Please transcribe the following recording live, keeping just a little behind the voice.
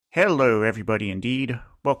Hello, everybody, indeed.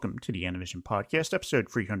 Welcome to the Anivision podcast,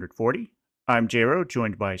 episode 340. I'm Jero,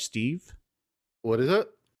 joined by Steve What is it?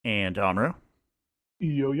 and Amro.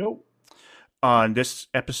 Yo, yo. On this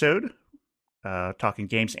episode, talking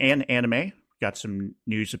games and anime, got some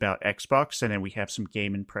news about Xbox, and then we have some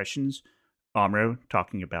game impressions. Amro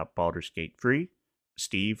talking about Baldur's Gate 3,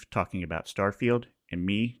 Steve talking about Starfield, and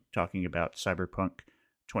me talking about Cyberpunk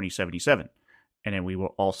 2077. And then we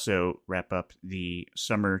will also wrap up the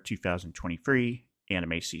summer 2023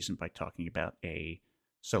 anime season by talking about a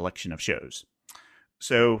selection of shows.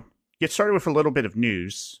 So, get started with a little bit of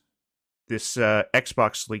news. This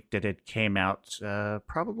Xbox leak that had came out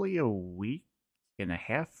probably a week and a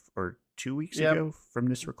half or 2 weeks ago from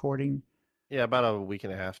this recording. Yeah, about a week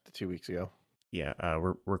and a half to 2 weeks ago. Yeah,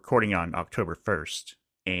 we're recording on October 1st.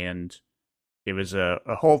 And it was a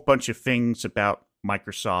whole bunch of things about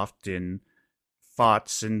Microsoft and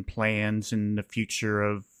thoughts and plans and the future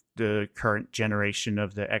of the current generation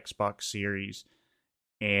of the Xbox Series,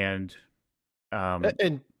 and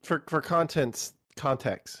for context,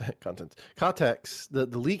 the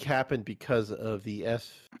leak happened because of the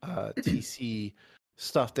FTC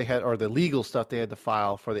stuff they had, or the legal stuff they had to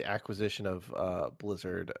file for the acquisition of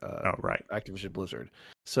Blizzard. right, Activision Blizzard.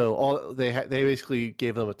 So they basically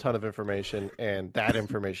gave them a ton of information, and that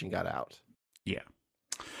information got out. Yeah.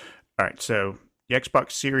 All right. So the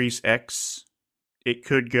Xbox Series X, it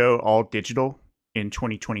could go all digital in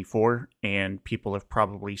 2024, and people have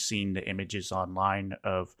probably seen the images online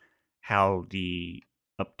of how the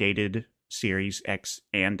updated Series X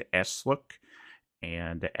and S look.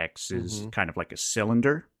 And the X is kind of like a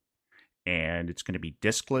cylinder, and it's going to be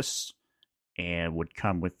diskless and would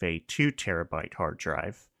come with a 2 terabyte hard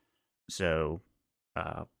drive. So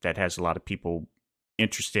that has a lot of people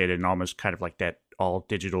interested in almost kind of like that all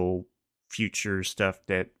digital future stuff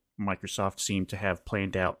that Microsoft seemed to have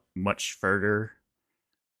planned out much further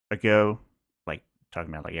ago, like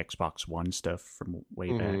talking about like Xbox One stuff from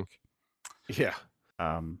way back. Yeah.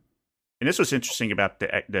 And this was interesting about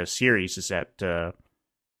the series is that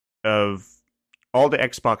of all the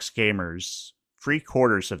Xbox gamers,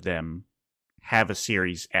 3/4 of them have a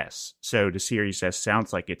Series S. So the Series S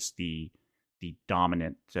sounds like it's the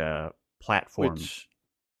dominant platform.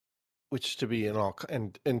 Which to be in all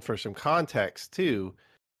and for some context too,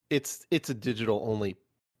 it's a digital only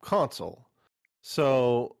console.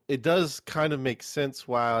 So it does kind of make sense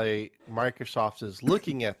why Microsoft is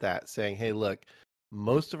looking at that, saying, "Hey, look,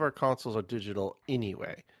 most of our consoles are digital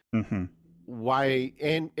anyway. Mm-hmm. Why?"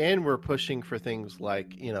 And we're pushing for things like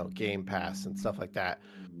Game Pass and stuff like that.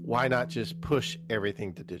 Why not just push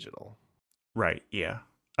everything to digital? Right. Yeah.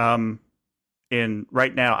 And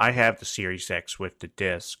right now I have the Series X with the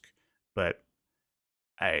disc, but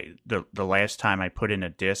the last time I put in a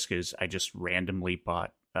disc is I just randomly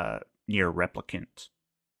bought Near Replicant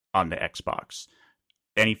on the Xbox.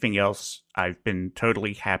 Anything else, I've been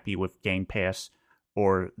totally happy with Game Pass,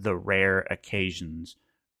 or the rare occasions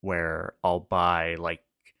where I'll buy like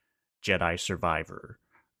Jedi Survivor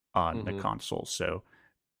on the console. So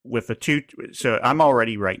with so I'm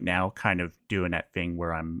already right now kind of doing that thing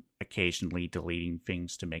where I'm occasionally deleting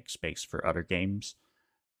things to make space for other games.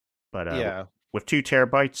 But with 2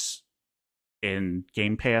 terabytes in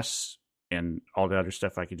Game Pass and all the other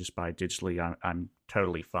stuff I could just buy digitally, I'm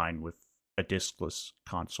totally fine with a diskless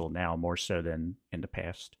console now, more so than in the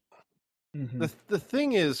past. Mm-hmm. The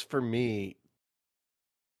thing is, for me,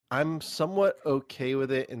 I'm somewhat okay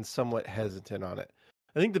with it and somewhat hesitant on it.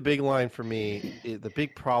 I think the big line for me, the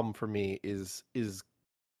big problem for me is it's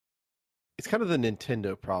kind of the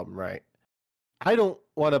Nintendo problem, right? I don't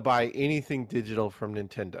want to buy anything digital from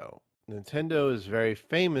Nintendo. Nintendo is very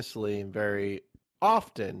famously and very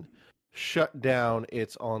often shut down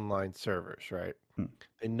its online servers, right?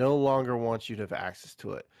 They no longer want you to have access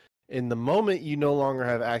to it. And the moment you no longer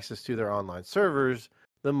have access to their online servers,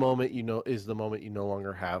 the moment you no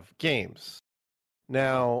longer have games.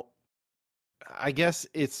 Now, I guess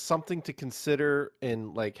it's something to consider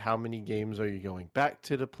in like how many games are you going back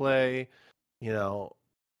to play?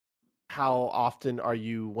 How often are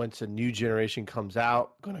you, once a new generation comes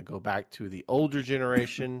out, going to go back to the older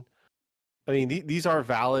generation? I mean, these are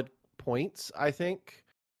valid points, I think.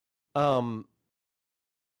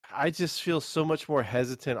 I just feel so much more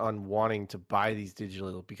hesitant on wanting to buy these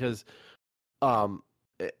digital because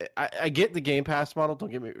I get the Game Pass model.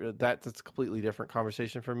 Don't get me that's a completely different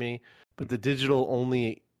conversation for me. But the digital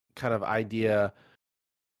only kind of idea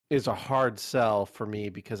is a hard sell for me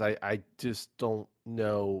because I just don't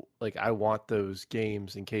know. Like, I want those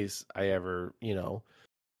games in case I ever,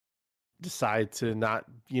 decide to not,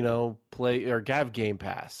 play or have Game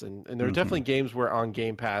Pass. And there are definitely games where on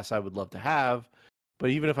Game Pass I would love to have, but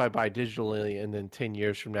even if I buy digitally and then 10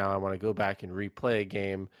 years from now I want to go back and replay a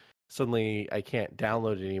game, suddenly I can't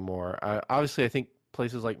download it anymore. Obviously, I think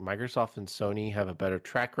places like Microsoft and Sony have a better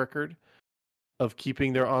track record of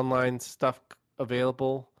keeping their online stuff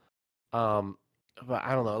available. But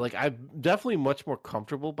I don't know. Like, I'm definitely much more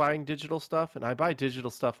comfortable buying digital stuff, and I buy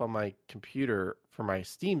digital stuff on my computer for my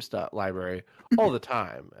Steam stuff library all the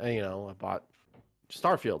time. And, I bought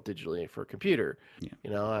Starfield digitally for a computer.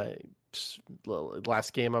 Yeah. The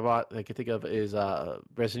last game I bought I can think of is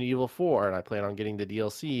Resident Evil 4, and I plan on getting the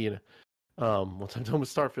DLC and once I'm done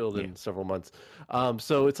with Starfield in several months.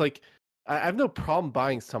 So it's like I have no problem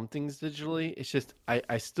buying some things digitally. It's just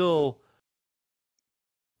I still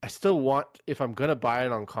want, if I'm gonna buy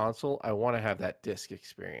it on console, I want to have that disc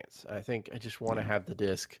experience. I think I just want to have the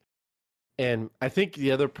disc. And I think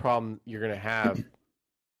the other problem you're gonna have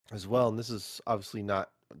as well, and this is obviously not,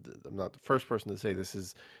 I'm not the first person to say this,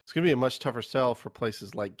 is it's gonna be a much tougher sell for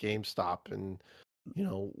places like GameStop and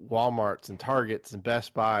Walmarts and Targets and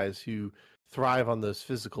Best Buys who thrive on those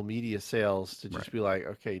physical media sales to just be like,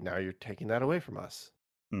 okay, now you're taking that away from us.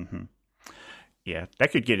 Mm-hmm. Yeah,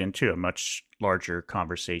 that could get into a much larger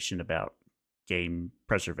conversation about game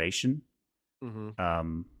preservation.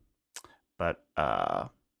 Mm-hmm. But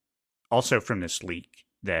also from this leak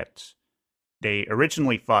that they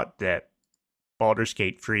originally thought that Baldur's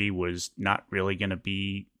Gate 3 was not really going to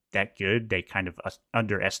be that good. They kind of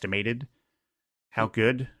underestimated how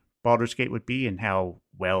good Baldur's Gate would be and how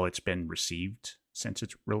well it's been received since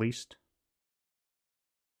it's released.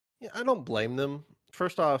 Yeah, I don't blame them.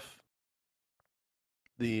 First off,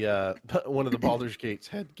 the one of the Baldur's Gate's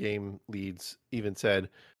head game leads even said,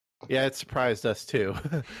 "Yeah, it surprised us too."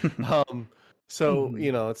 So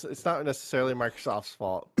it's not necessarily Microsoft's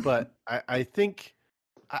fault, but I think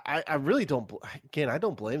I really don't. Again, I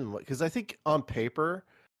don't blame them because I think on paper,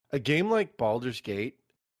 a game like Baldur's Gate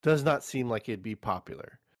does not seem like it'd be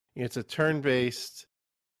popular. It's a turn-based,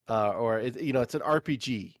 or it's an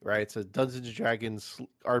RPG, right? It's a Dungeons and Dragons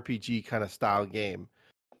RPG kind of style game.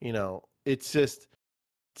 It's just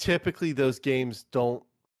typically those games don't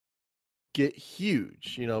get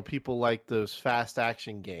huge. People like those fast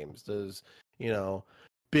action games, those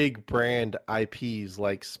big brand IPs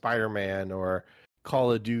like Spider-Man or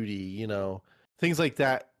Call of Duty. Things like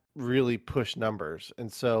that really push numbers.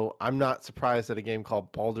 And so I'm not surprised that a game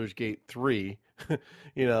called Baldur's Gate 3,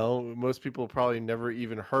 most people probably never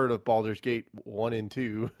even heard of Baldur's Gate 1 and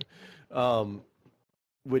 2,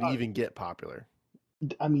 would even get popular.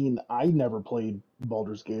 I mean, I never played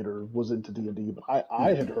Baldur's Gate or was into D&D, but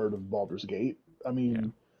I had heard of Baldur's Gate. I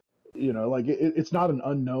mean, like it's not an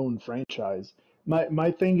unknown franchise.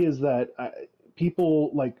 My thing is that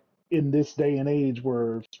people like in this day and age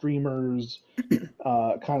where streamers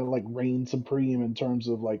kind of like reign supreme in terms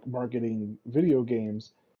of like marketing video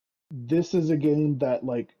games, this is a game that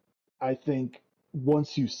like I think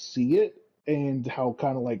once you see it and how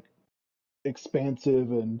kind of like expansive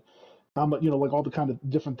and how much like all the kind of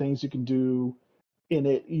different things you can do in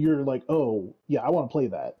it, you're like, oh yeah, I want to play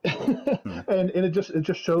that. and it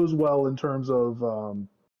just shows well in terms of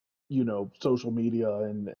social media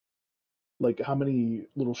and like how many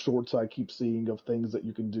little shorts I keep seeing of things that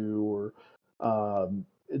you can do or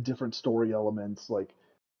different story elements like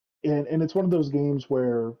and it's one of those games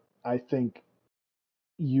where I think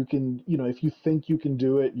you can if you think you can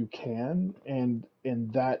do it you can and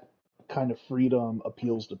that kind of freedom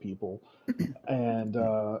appeals to people and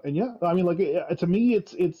yeah, I mean like to me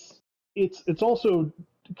it's also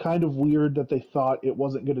kind of weird that they thought it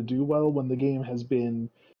wasn't going to do well when the game has been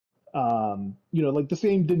like this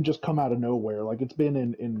game didn't just come out of nowhere. Like it's been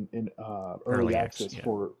in early access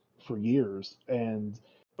for years, and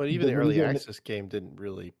but even the early access game didn't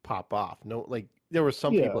really pop off. No, like there were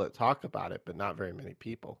some people that talk about it, but not very many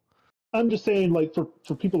people. I'm just saying, like for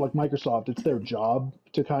people like Microsoft, it's their job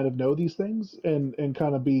to kind of know these things and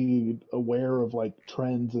kind of be aware of like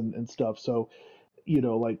trends and stuff. So,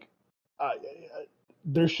 like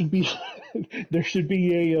there should be there should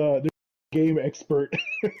be a game expert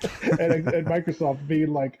at Microsoft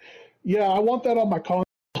being like, yeah, I want that on my console.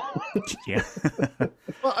 Yeah.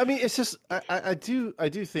 Well, I mean, it's just I do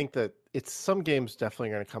think that it's some games definitely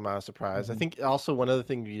going to come out of surprise. I think also one other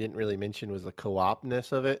thing you didn't really mention was the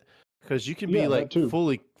co-opness of it, because you can be like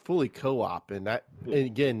fully co-op, and that and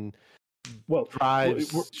again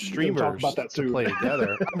drives streamers to play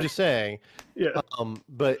together. I'm just saying,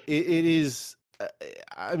 but it is.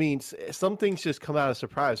 I mean, some things just come out of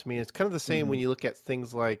surprise. I mean, it's kind of the same when you look at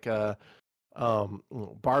things like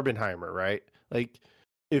Barbenheimer, right? Like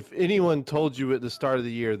if anyone told you at the start of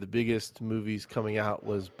the year the biggest movies coming out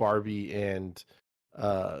was Barbie and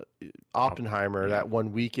Oppenheimer, that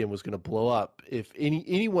one weekend was going to blow up. If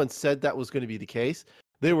anyone said that was going to be the case,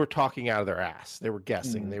 they were talking out of their ass. They were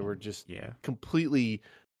guessing. They were just completely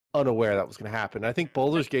unaware that was going to happen. I think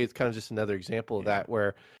Baldur's Gate is kind of just another example of that,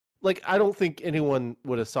 where, like, I don't think anyone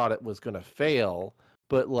would have thought it was going to fail,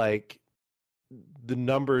 but like the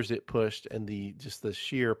numbers it pushed and the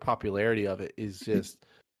sheer popularity of it is just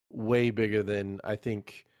way bigger than I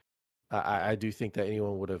think. I do think that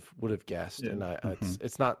anyone would have guessed, and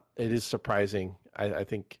it is surprising. I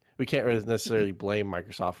think we can't really necessarily blame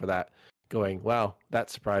Microsoft for that. Going, wow, that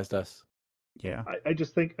surprised us. Yeah, I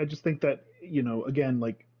just think that, you know, again,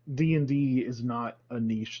 like D&D is not a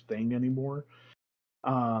niche thing anymore.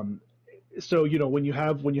 So, you know, when you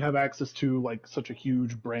have access to like such a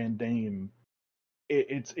huge brand name,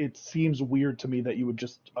 it seems weird to me that you would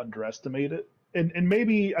just underestimate it. And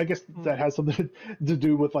maybe, I guess that has something to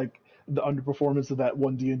do with like the underperformance of that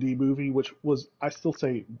one D&D movie, which was, I still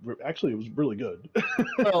say, actually it was really good.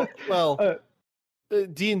 well,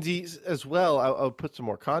 D&D as well. I'll put some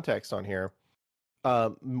more context on here.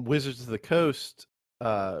 Wizards of the Coast,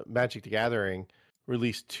 Magic the Gathering,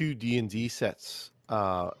 released 2 D&D sets,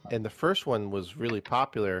 and the first one was really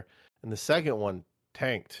popular, and the second one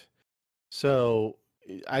tanked. So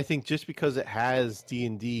I think just because it has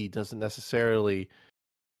D&D doesn't necessarily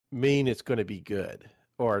mean it's going to be good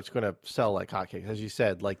or it's going to sell like hotcakes. As you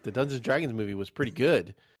said, like the Dungeons and Dragons movie was pretty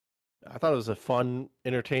good. I thought it was a fun,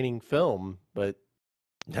 entertaining film, but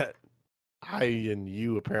I and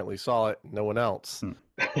you apparently saw it, no one else.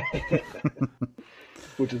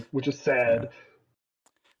 which is sad.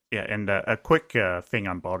 Yeah, and a quick thing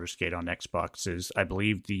on Baldur's Gate on Xbox is I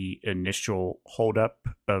believe the initial holdup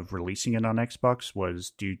of releasing it on Xbox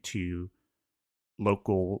was due to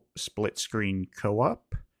local split screen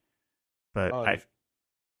co-op. But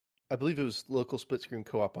I believe it was local split screen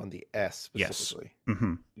co-op on the S specifically. Yes.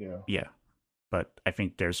 Mm-hmm. Yeah. But I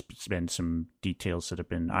think there's been some details that have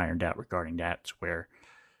been ironed out regarding that, where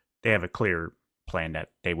they have a clear plan that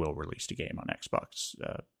they will release the game on Xbox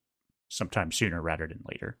sometime sooner rather than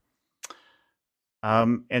later.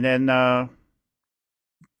 And then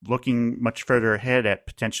looking much further ahead at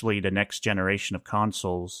potentially the next generation of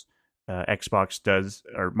consoles, Microsoft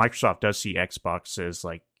does see Xbox as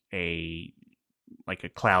like a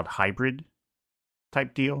cloud hybrid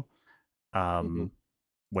type deal,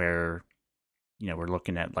 where, you know, we're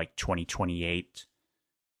looking at like 2028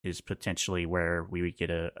 is potentially where we would get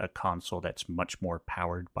a console that's much more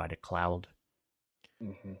powered by the cloud.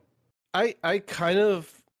 Mm-hmm. I kind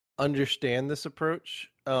of understand this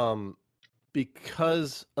approach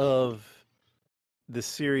because of the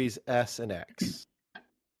Series S and X.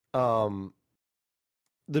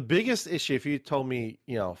 The biggest issue, if you told me,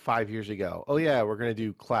 5 years ago, oh yeah, we're going to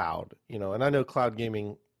do cloud, and I know cloud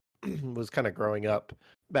gaming was kind of growing up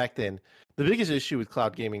back then. The biggest issue with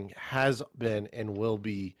cloud gaming has been and will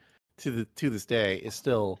be to this day is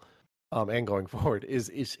still and going forward is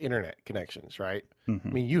internet connections, right? Mm-hmm.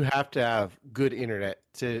 I mean, you have to have good internet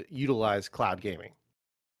to utilize cloud gaming.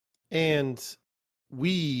 And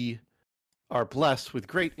we are blessed with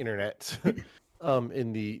great internet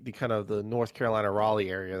in the kind of the North Carolina Raleigh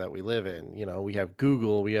area that we live in. We have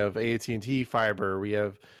Google, we have AT&T fiber, we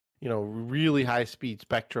have, really high speed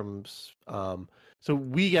spectrums. So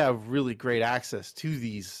we have really great access to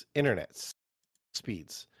these internet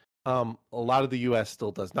speeds. A lot of the US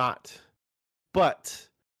still does not. But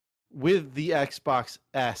with the Xbox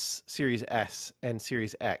S, Series S, and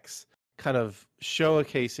Series X kind of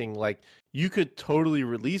showcasing, like, you could totally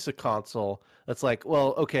release a console that's like,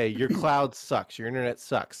 well, okay, your cloud sucks, your internet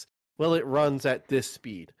sucks. Well, it runs at this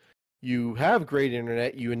speed. You have great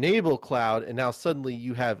internet, you enable cloud, and now suddenly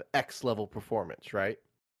you have X level performance, right?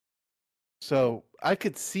 So I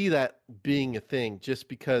could see that being a thing just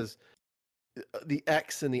because the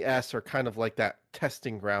X and the S are kind of like that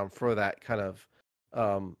testing ground for that kind of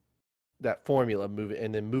that formula moving,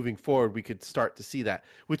 and then moving forward we could start to see that,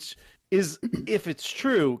 which is, if it's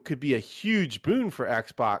true, could be a huge boon for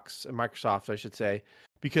Xbox and Microsoft, I should say,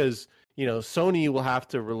 because Sony will have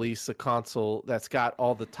to release a console that's got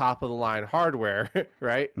all the top of the line hardware,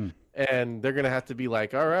 right? And they're gonna have to be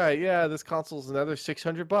like, all right, yeah, this console's another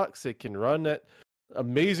 $600. It can run at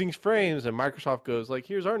amazing frames, and Microsoft goes like,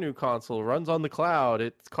 here's our new console, runs on the cloud.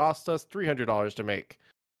 It cost us $300 to make.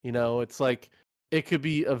 It's like, it could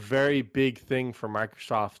be a very big thing for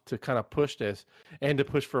Microsoft to kind of push this and to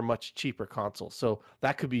push for a much cheaper console. So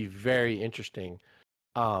that could be very interesting,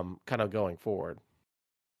 kind of going forward.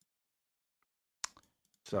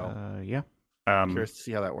 So yeah, curious to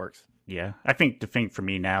see how that works. Yeah, I think the thing for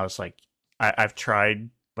me now is like I've tried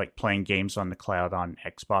like playing games on the cloud on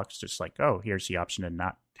Xbox, just like, oh, here's the option to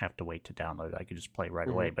not have to wait to download. I could just play right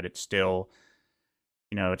away, but it's still,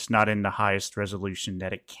 it's not in the highest resolution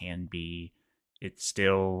that it can be. It's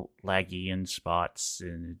still laggy in spots,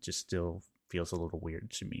 and it just still feels a little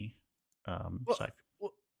weird to me. Well, So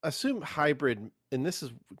well, assume hybrid, and this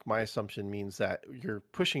is my assumption, means that you're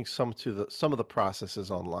pushing some of the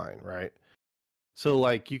processes online, right? So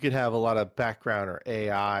like you could have a lot of background or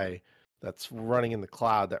AI that's running in the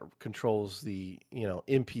cloud that controls the,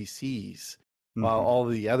 NPCs while all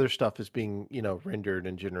the other stuff is being, rendered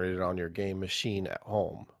and generated on your game machine at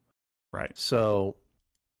home. right. So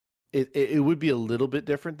it would be a little bit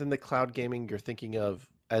different than the cloud gaming you're thinking of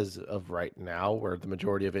as of right now, where the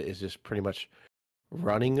majority of it is just pretty much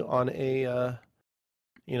running on a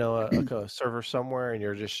server somewhere and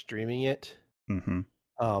you're just streaming it. Mm-hmm.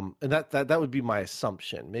 And that would be my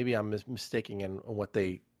assumption. Maybe I'm mistaking in what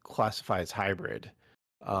they classify as hybrid.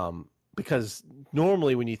 Because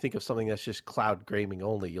normally when you think of something that's just cloud gaming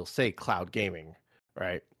only, you'll say cloud gaming,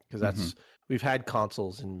 right? Because we've had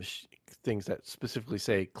consoles and things that specifically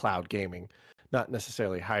say cloud gaming, not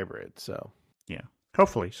necessarily hybrid. So yeah,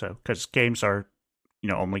 hopefully so, because games are,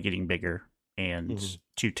 only getting bigger, and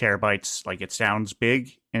 2 terabytes, like, it sounds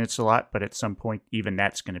big and it's a lot, but at some point, even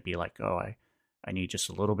that's going to be like, oh, I need just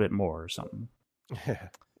a little bit more or something.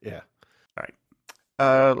 Yeah. All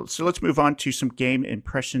right. So let's move on to some game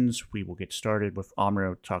impressions. We will get started with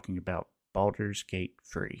Amro talking about Baldur's Gate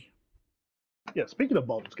 3. Yeah, speaking of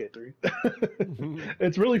Baldur's Gate 3,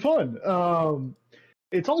 it's really fun.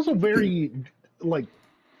 It's also very,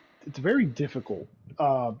 it's very difficult.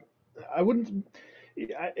 I wouldn't.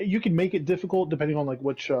 You can make it difficult depending on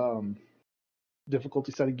which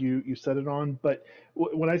difficulty setting you set it on. But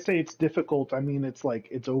when I say it's difficult, I mean it's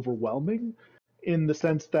overwhelming, in the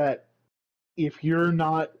sense that if you're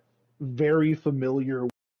not very familiar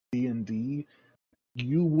with D&D,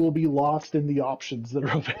 you will be lost in the options that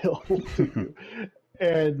are available to you.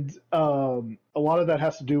 And a lot of that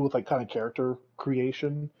has to do with kind of character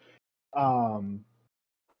creation.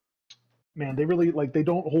 Man, they really they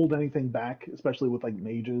don't hold anything back, especially with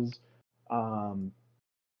mages.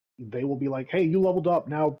 They will be like, "Hey, you leveled up.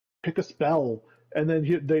 Now pick a spell," and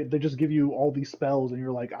then they just give you all these spells, and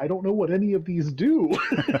you're like, "I don't know what any of these do."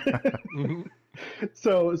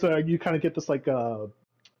 So you kind of get this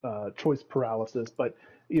choice paralysis. But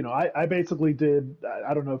I basically did.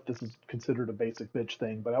 I don't know if this is considered a basic bitch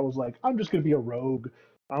thing, but I was like, I'm just gonna be a rogue.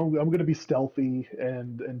 I'm gonna be stealthy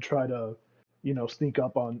and try to sneak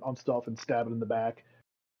up on stuff and stab it in the back.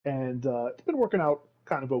 And it's been working out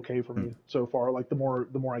kind of okay for me so far. The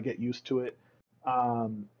more I get used to it.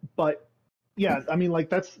 But yeah, I mean,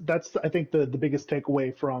 that's I think the biggest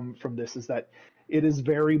takeaway from this is that it is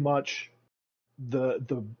very much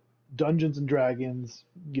the Dungeons and Dragons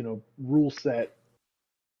rule set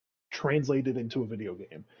translated into a video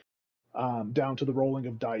game, down to the rolling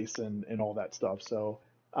of dice and all that stuff. So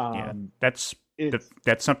yeah, that's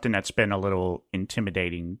something that's been a little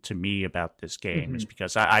intimidating to me about this game, is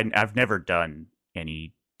because I've never done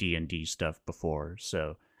any D&D stuff before,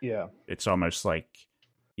 so yeah, it's almost like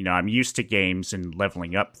I'm used to games and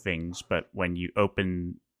leveling up things, but when you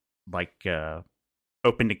open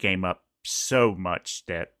the game up so much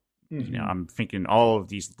that I'm thinking all of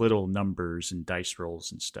these little numbers and dice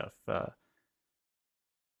rolls and stuff. Do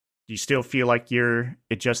you still feel like you're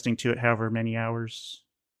adjusting to it however many hours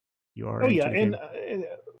you are? Oh yeah, and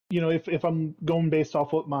if I'm going based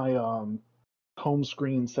off what my home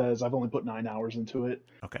screen says, I've only put 9 hours into it.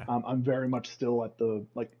 Okay. I'm very much still at the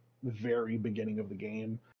very beginning of the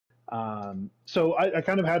game. So I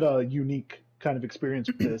kind of had a unique kind of experience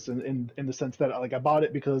with this in the sense that I bought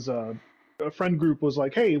it because a friend group was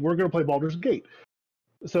like, "Hey, we're gonna play Baldur's Gate."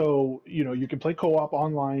 So you can play co-op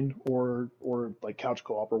online or couch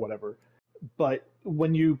co-op or whatever. But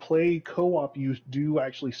when you play co-op, you do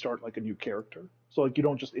actually start a new character. So you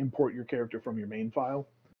don't just import your character from your main file.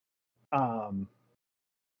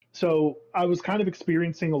 So I was kind of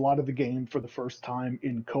experiencing a lot of the game for the first time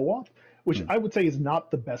in co-op, which I would say is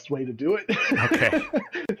not the best way to do it. Okay.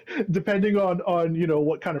 Depending on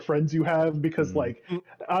what kind of friends you have, because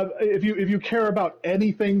if you care about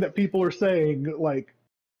anything that people are saying,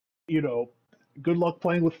 good luck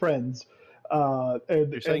playing with friends.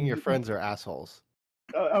 You're saying your friends are assholes.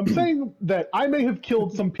 I'm saying that I may have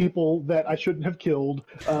killed some people that I shouldn't have killed.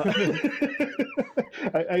 I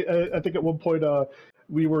think at one point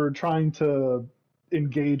we were trying to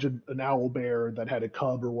engage an owl bear that had a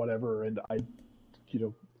cub or whatever, and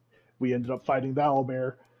we ended up fighting the owl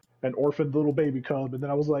bear and orphaned the little baby cub, and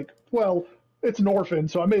then I was like, well, it's an orphan,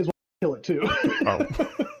 so I may as well kill it too. Oh,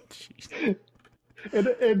 jeez.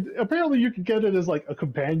 And apparently you could get it as like a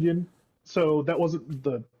companion, so that wasn't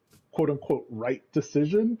the quote unquote right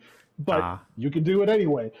decision, but Ah, you can do it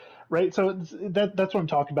anyway, right? So that's what I'm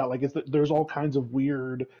talking about. Like, is that there's all kinds of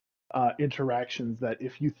weird interactions that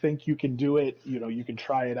if you think you can do it, you can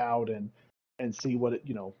try it out and see what it,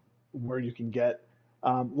 where you can get.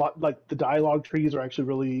 Like the dialogue trees are actually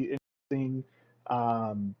really interesting.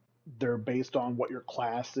 Um, they're based on what your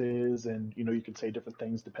class is, and you can say different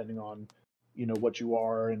things depending on what you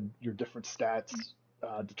are, and your different stats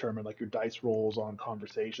determine like your dice rolls on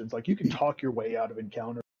conversations. Like you can talk your way out of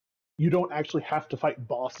encounters. You don't actually have to fight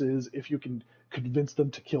bosses if you can convince them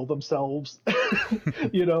to kill themselves.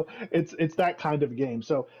 It's that kind of game.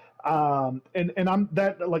 So and I'm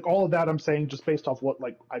that, like, all of that I'm saying just based off what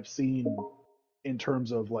like I've seen in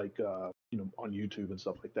terms of like on YouTube and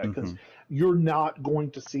stuff like that, because mm-hmm. you're not going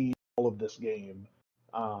to see all of this game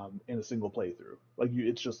in a single playthrough. Like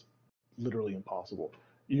it's just literally impossible.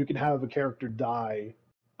 You can have a character die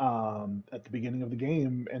at the beginning of the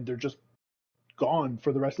game, and they're just gone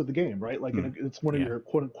for the rest of the game, right? Like it's one of Yeah. your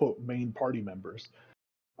quote unquote main party members.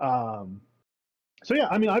 So yeah,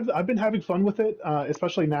 I mean, I've been having fun with it,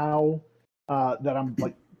 especially now that I'm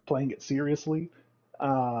like playing it seriously.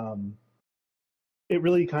 Um, it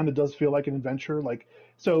really kind of does feel like an adventure. Like,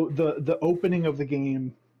 so the opening of the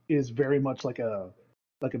game is very much like a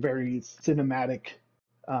very cinematic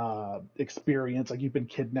experience. Like you've been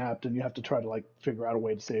kidnapped and you have to try to like figure out a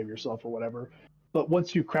way to save yourself or whatever. But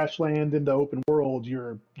once you crash land in the open world,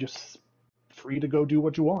 you're just free to go do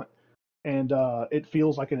what you want, and it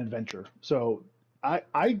feels like an adventure. So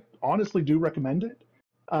I honestly do recommend it.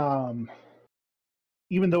 Um,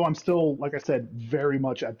 Even though I'm still, like I said, very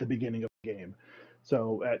much at the beginning of the game.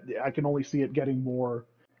 So I can only see it getting more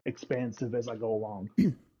expansive as I go along.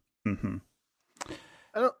 Mm-hmm.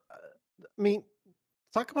 I mean,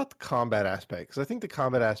 talk about the combat aspect, because I think the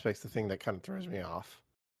combat aspect's the thing that kind of throws me off.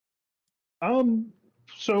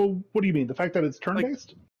 So what do you mean? The fact that it's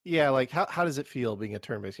turn-based? Yeah, like how does it feel being a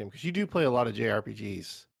turn-based game? Because you do play a lot of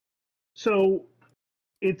JRPGs. So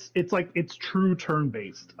it's like it's true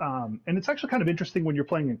turn-based, and it's actually kind of interesting when you're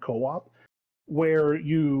playing in co-op, where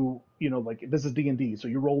like this is D&D, so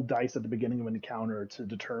you roll dice at the beginning of an encounter to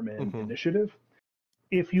determine initiative.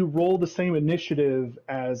 If you roll the same initiative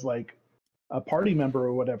as like a party member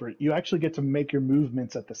or whatever, you actually get to make your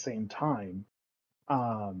movements at the same time.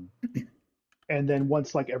 And then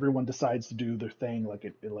once like everyone decides to do their thing, like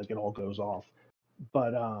it all goes off.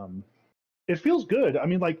 But it feels good. I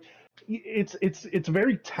mean, like it's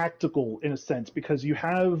very tactical in a sense, because you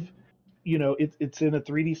have it's in a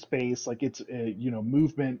 3D space. Like it's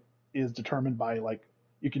movement is determined by like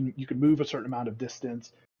you can move a certain amount of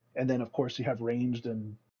distance, and then of course you have ranged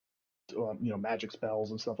and magic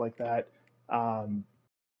spells and stuff like that. Um,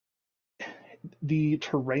 the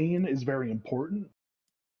terrain is very important,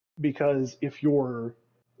 because if your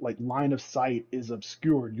like line of sight is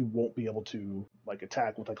obscured, you won't be able to like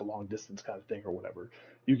attack with like a long distance kind of thing or whatever.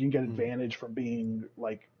 You can get advantage from being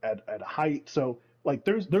like at a height. So like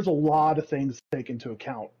there's a lot of things to take into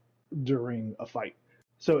account during a fight.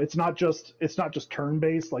 So it's not just turn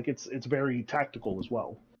based. Like it's very tactical as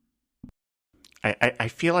well. I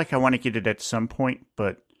feel like I want to get it at some point,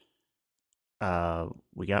 but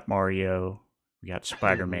we got Mario, we got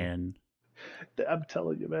Spider-Man. I'm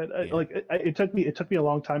telling you, man. Yeah. It took me a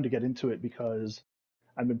long time to get into it, because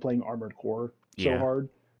I've been playing Armored Core so hard.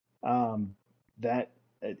 That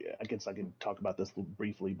I guess I can talk about this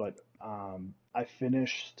briefly, but I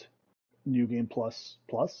finished New Game Plus,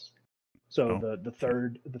 so the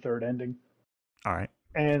third ending. All right.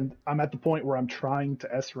 And I'm at the point where I'm trying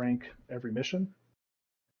to S rank every mission.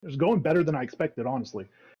 It's going better than I expected, honestly.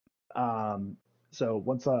 So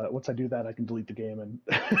once I do that, I can delete the game and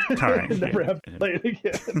All right. never have to play it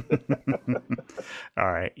again.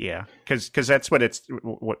 All right, yeah, because that's what it's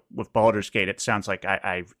with Baldur's Gate. It sounds like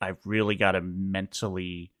I've really got to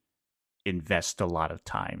mentally invest a lot of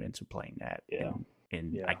time into playing that. Yeah.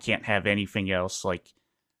 And I can't have anything else like,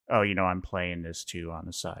 oh, I'm playing this too on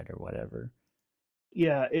the side or whatever.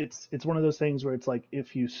 Yeah, it's one of those things where it's like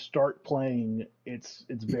if you start playing, it's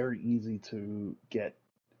very easy to get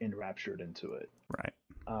enraptured into it. Right.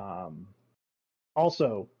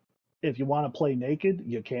 Also, if you want to play naked,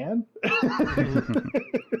 you can.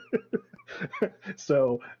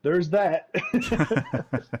 So there's that.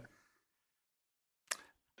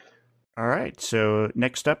 All right. So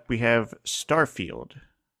next up, we have Starfield.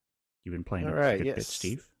 You've been playing a good bit,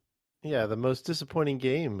 Steve. Yeah, the most disappointing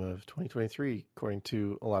game of 2023, according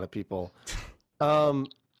to a lot of people.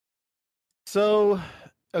 So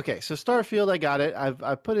Okay, so Starfield, I got it.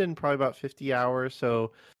 I've put in probably about 50 hours,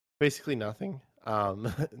 so basically nothing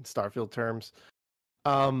in Starfield terms.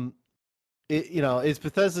 Um, it's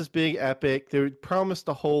Bethesda's big epic. They promised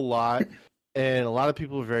a whole lot, and a lot of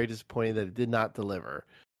people were very disappointed that it did not deliver.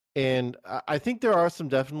 And I think there are some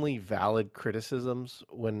definitely valid criticisms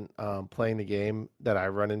when playing the game that I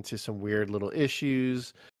run into some weird little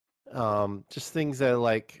issues. Just things that are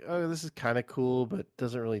like, oh, this is kind of cool, but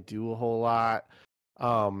doesn't really do a whole lot.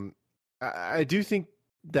 Um, I do think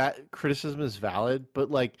that criticism is valid, but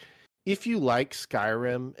like, if you like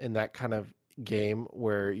Skyrim and that kind of game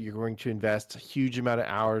where you're going to invest a huge amount of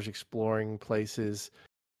hours exploring places,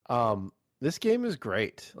 this game is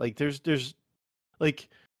great. Like, there's like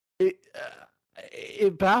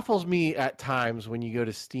it baffles me at times when you go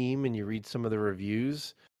to Steam and you read some of the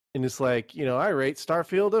reviews, and it's like, I rate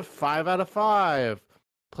Starfield a 5 out of 5.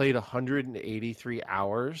 Played 183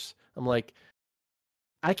 hours. I'm like,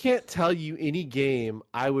 I can't tell you any game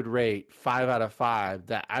I would rate 5 out of 5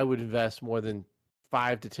 that I would invest more than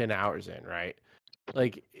 5 to 10 hours in, right?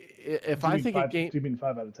 Like, if I think a game, do you mean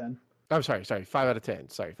 5 out of 10? I'm sorry, 5 out of 10.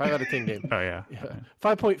 Sorry, 5 out of 10 game. Oh yeah.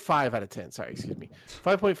 5.5 out of 10. Sorry, excuse me.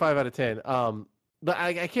 5.5 out of 10. But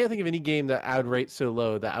I can't think of any game that I would rate so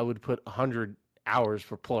low that I would put 100 hours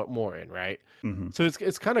for more in, right? Mm-hmm. So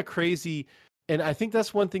it's kind of crazy, and I think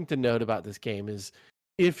that's one thing to note about this game is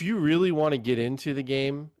if you really want to get into the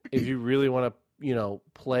game, if you really want to,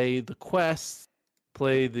 play the quests,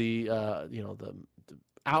 play the the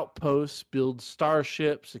outposts, build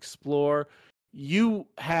starships, explore, you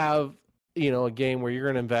have a game where you're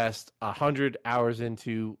going to invest 100 hours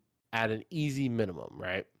into at an easy minimum,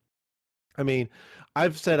 right? I mean,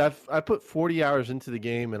 I've said I put 40 hours into the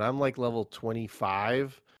game and I'm like level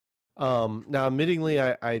 25. Now, admittingly,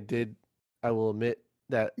 I will admit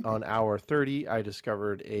that on hour 30, I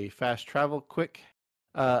discovered a fast travel quick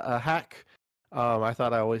a hack. I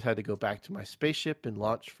thought I always had to go back to my spaceship and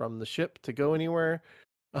launch from the ship to go anywhere.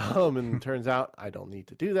 And it turns out I don't need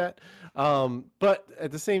to do that. But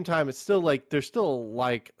at the same time, it's still like there's still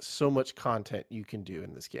like so much content you can do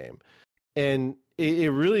in this game. And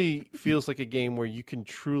it really feels like a game where you can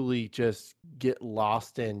truly just get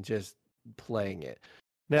lost in just playing it.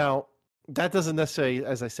 Now, that doesn't necessarily,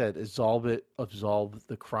 as I said, absolve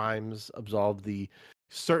the crimes, absolve the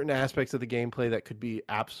certain aspects of the gameplay that could be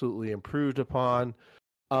absolutely improved upon.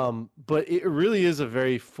 But it really is a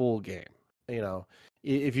very full game.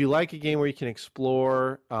 If you like a game where you can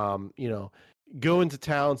explore, go into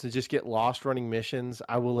towns and just get lost running missions,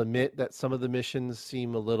 I will admit that some of the missions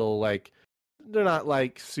seem a little like they're not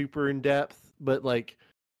like super in depth, but like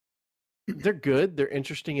they're good. They're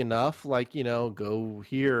interesting enough. Like, go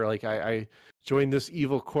here. Like I joined this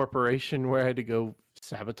evil corporation where I had to go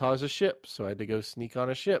sabotage a ship. So I had to go sneak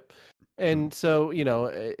on a ship. And so,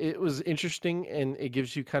 it was interesting and it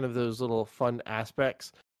gives you kind of those little fun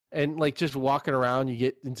aspects. And like just walking around, you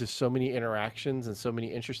get into so many interactions and so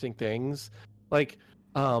many interesting things. Like,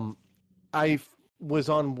 I was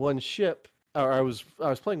on one ship, or I was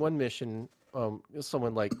playing one mission.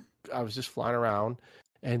 Someone like I was just flying around,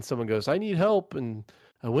 and someone goes, "I need help," and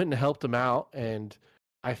I went and helped them out, and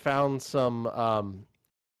I found some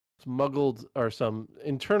smuggled or some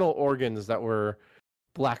internal organs that were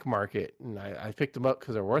black market, and I picked them up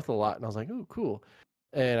because they're worth a lot, and I was like, "Oh, cool."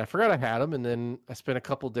 And I forgot I had them, and then I spent a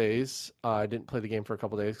couple days. I didn't play the game for a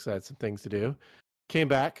couple days because I had some things to do. Came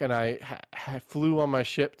back, and I flew on my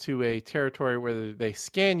ship to a territory where they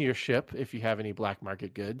scan your ship if you have any black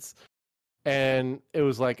market goods. And it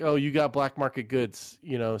was like, "Oh, you got black market goods.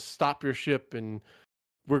 Stop your ship, and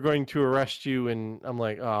we're going to arrest you." And I'm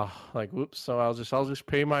like, "Oh, like whoops." So I'll just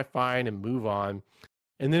pay my fine and move on.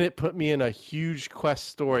 And then it put me in a huge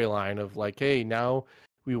quest storyline of like, "Hey, now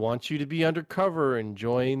we want you to be undercover and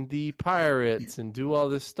join the pirates and do all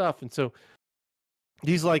this stuff." And so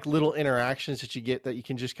these like little interactions that you get that you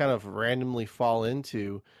can just kind of randomly fall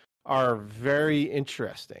into are very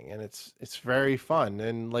interesting, and it's very fun.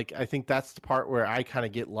 And like I think that's the part where I kind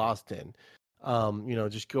of get lost in.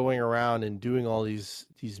 Just going around and doing all these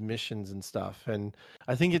missions and stuff. And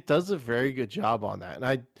I think it does a very good job on that.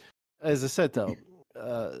 And as I said though,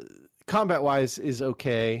 combat wise is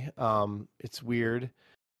okay. It's weird.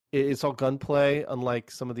 It's all gunplay,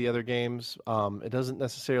 unlike some of the other games. It doesn't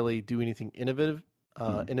necessarily do anything innovative.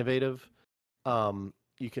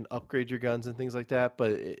 You can upgrade your guns and things like that,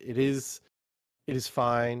 but it is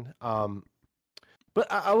fine.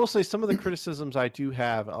 But I will say some of the criticisms I do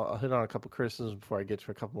have. I'll hit on a couple criticisms before I get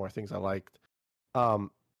to a couple more things I liked.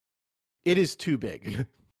 It is too big.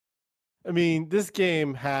 I mean, this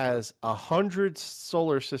game has 100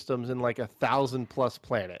 solar systems and like 1,000+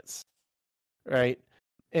 planets, right?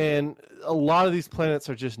 and a lot of these planets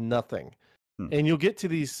are just nothing. Hmm. And you'll get to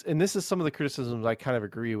these, and this is some of the criticisms I kind of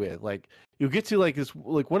agree with. Like you'll get to like this,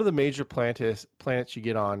 like one of the major planets you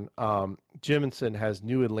get on. Jemison has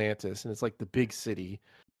New Atlantis, and it's like the big city.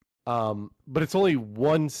 But it's only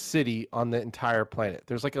one city on the entire planet.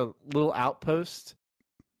 There's like a little outpost,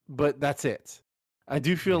 but that's it. I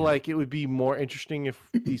do feel like it would be more interesting if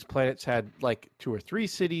these planets had like 2 or 3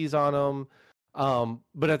 cities on them.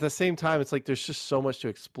 But at the same time, it's like there's just so much to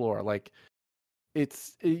explore. Like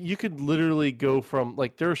you could literally go from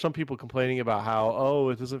like there are some people complaining about how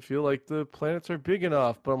it doesn't feel like the planets are big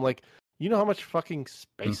enough, but I'm like, you know how much fucking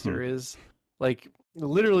space there is? Like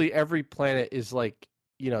literally every planet is like,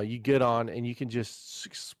 you get on and you can just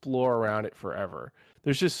explore around it forever.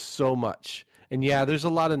 There's just so much. And yeah, there's a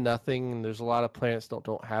lot of nothing, and there's a lot of planets that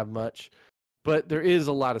don't have much, but there is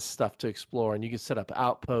a lot of stuff to explore, and you can set up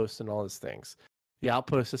outposts and all these things. The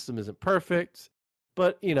outpost system isn't perfect,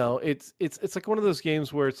 but it's like one of those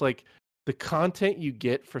games where it's like the content you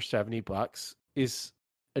get for $70 is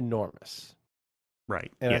enormous. Right.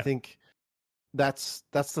 And I think that's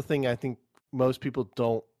the thing I think most people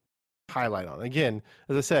don't highlight on. Again,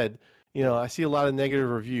 as I said, I see a lot of negative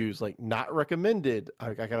reviews, like not recommended.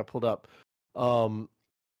 I got it pulled up.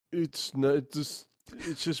 It's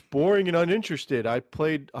just boring and uninterested. I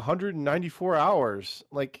played 194 hours.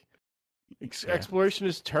 Like exploration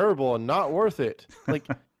is terrible and not worth it. Like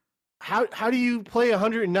how do you play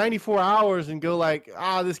 194 hours and go like,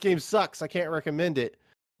 this game sucks, I can't recommend it?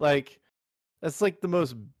 Like that's like the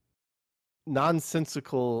most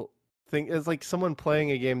nonsensical thing. It's like someone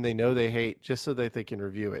playing a game they know they hate just so that they can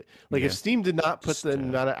review it. Like if Steam did not put the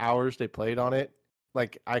amount of hours they played on it,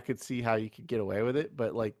 like I could see how you could get away with it,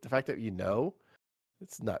 but like the fact that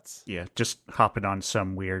it's nuts. Yeah, just hopping on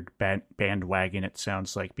some weird bandwagon, it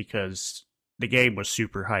sounds like, because the game was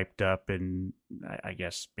super hyped up, and I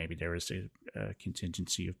guess maybe there was a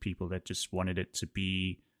contingency of people that just wanted it to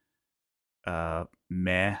be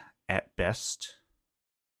meh at best.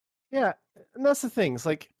 Yeah, and that's the thing. It's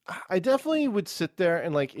like I definitely would sit there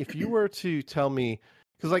and like if you were to tell me,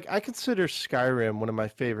 because like I consider Skyrim one of my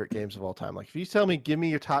favorite games of all time. Like if you tell me, give me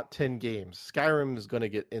your top 10 games, Skyrim is going to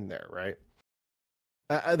get in there, right?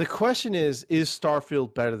 The question is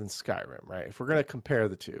Starfield better than Skyrim, right? If we're going to compare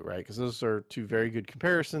the two, right? Because those are two very good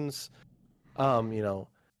comparisons. I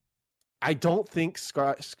don't think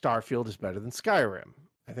Starfield is better than Skyrim.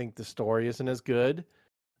 I think the story isn't as good.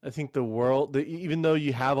 I think the world, even though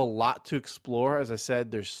you have a lot to explore, as I said,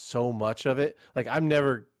 there's so much of it. Like I'm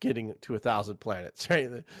never getting to 1,000 planets, right?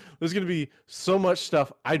 There's going to be so much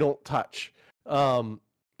stuff I don't touch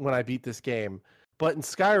when I beat this game. But in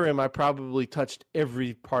Skyrim, I probably touched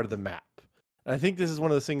every part of the map. And I think this is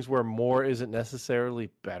one of those things where more isn't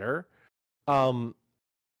necessarily better.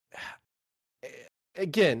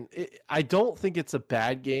 Again, I don't think it's a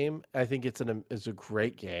bad game. I think it's a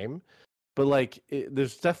great game. But like,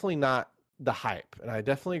 there's definitely not the hype, and I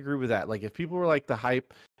definitely agree with that. Like, if people were like the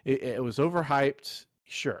hype, it was overhyped.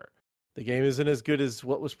 Sure, the game isn't as good as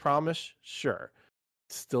what was promised. Sure,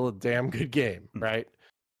 it's still a damn good game, right?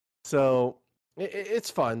 So it's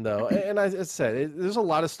fun though, and as I said, there's a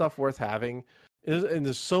lot of stuff worth having, and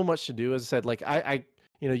there's so much to do. As I said, like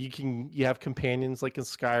you have companions like in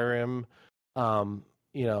Skyrim.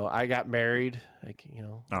 I got married, like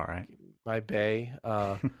all right, my bae.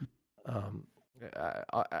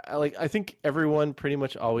 I think everyone pretty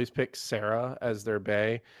much always picks Sarah as their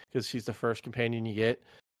bae because she's the first companion you get,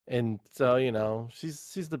 and so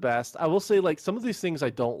she's the best. I will say like some of these things I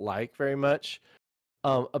don't like very much.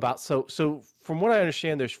 So from what I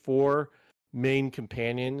understand, there's 4 main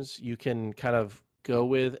companions you can kind of go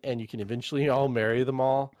with, and you can eventually all marry them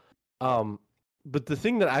all. But the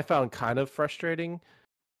thing that I found kind of frustrating,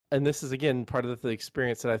 and this is again part of the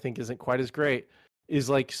experience that I think isn't quite as great, is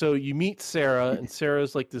like, so you meet Sarah, and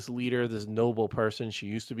Sarah's like this leader, this noble person. She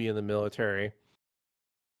used to be in the military.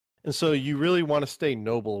 And so you really want to stay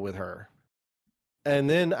noble with her. And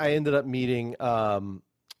then I ended up meeting, what's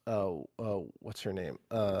her name?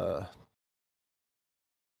 Trying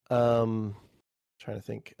to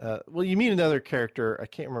think. Well, you meet another character. I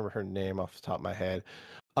can't remember her name off the top of my head.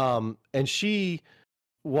 And she's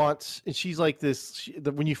like this,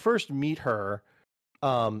 when you first meet her,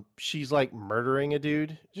 she's like murdering a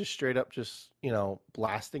dude, just straight up, just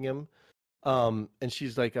blasting him. And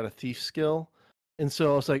she's like got a thief skill, and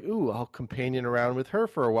so I was like, ooh, I'll companion around with her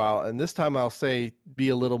for a while, and this time I'll say be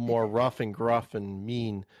a little more rough and gruff and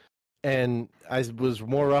mean. And I was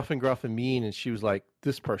more rough and gruff and mean, and she was like,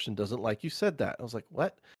 this person doesn't like you said that. I was like,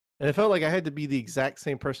 what? And it felt like I had to be the exact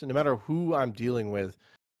same person no matter who I'm dealing with.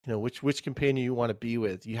 which companion you want to be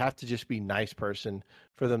with. You have to just be a nice person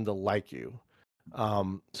for them to like you.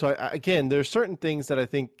 So again, there's certain things that I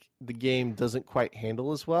think the game doesn't quite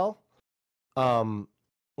handle as well.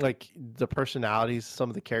 Like the personalities, some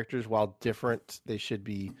of the characters, while different, they should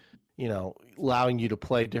be, allowing you to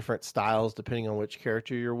play different styles depending on which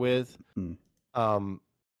character you're with. Mm.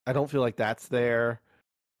 I don't feel like that's there.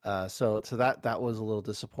 So that was a little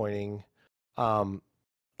disappointing.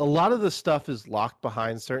 A lot of the stuff is locked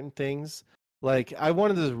behind certain things. Like I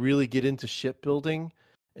wanted to really get into shipbuilding,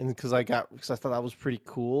 and because I thought that was pretty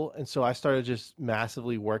cool, and so I started just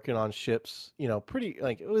massively working on ships. Pretty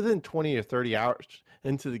like within 20 or 30 hours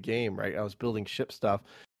into the game, right? I was building ship stuff,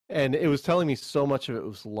 and it was telling me so much of it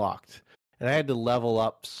was locked, and I had to level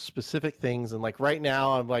up specific things. And like right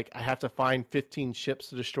now, I'm like I have to find 15 ships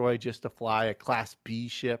to destroy just to fly a Class B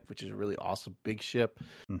ship, which is a really awesome big ship.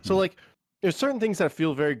 Mm-hmm. So like there's certain things that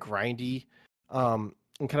feel very grindy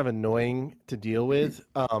and kind of annoying to deal with.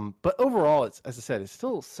 But overall, it's, as I said, it's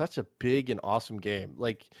still such a big and awesome game.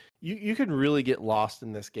 Like you can really get lost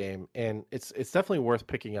in this game, and it's definitely worth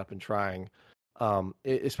picking up and trying.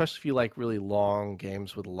 Especially if you like really long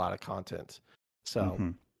games with a lot of content.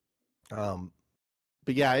 So,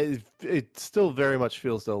 but yeah, it still very much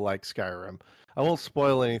feels though like Skyrim. I won't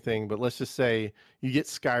spoil anything, but let's just say you get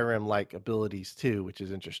Skyrim-like abilities too, which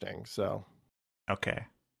is interesting. So, okay,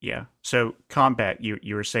 yeah. So combat,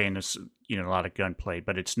 you were saying this, a lot of gunplay,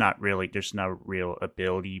 but it's not really. There's no real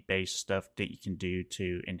ability-based stuff that you can do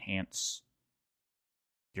to enhance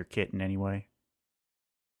your kit in any way.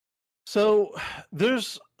 So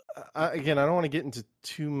there's again, I don't want to get into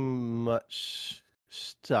too much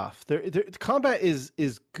stuff. The combat is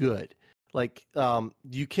good. Like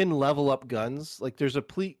you can level up guns. Like there's a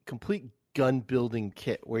complete gun building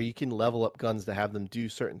kit where you can level up guns to have them do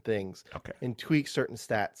certain things, okay, and tweak certain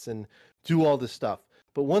stats and do all this stuff.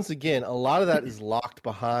 But once again, a lot of that is locked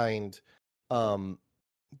behind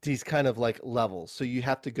these kind of like levels. So you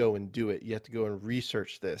have to go and do it. You have to go and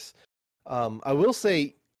research this. I will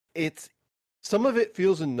say some of it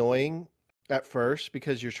feels annoying at first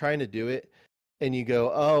because you're trying to do it and you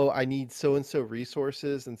go, oh, I need so and so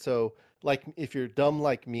resources, and so like if you're dumb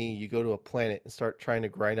like me, you go to a planet and start trying to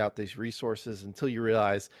grind out these resources until you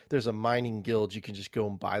realize there's a mining guild you can just go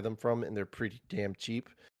and buy them from, and they're pretty damn cheap.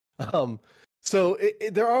 So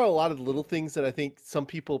there are a lot of little things that I think some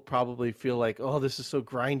people probably feel like, oh, this is so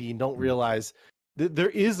grindy, and don't realize that there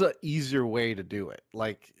is an easier way to do it.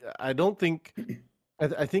 Like I don't think.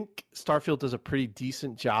 I think Starfield does a pretty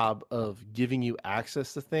decent job of giving you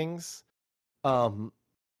access to things, in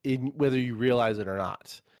whether you realize it or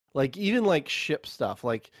not. Like even like ship stuff.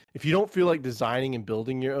 Like if you don't feel like designing and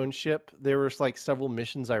building your own ship, there was like several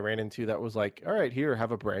missions I ran into that was like, all right, here,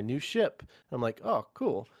 have a brand new ship. And I'm like, oh,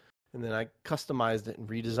 cool. And then I customized it and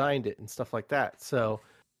redesigned it and stuff like that. So,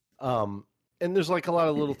 and there's like a lot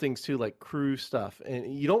of little things too, like crew stuff,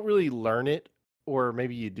 and you don't really learn it, or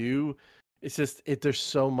maybe you do. It's just there's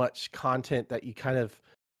so much content that you kind of.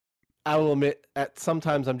 I will admit, at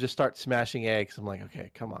sometimes I'm just start smashing eggs. I'm like, okay,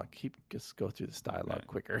 come on, just go through this dialogue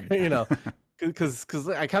quicker, because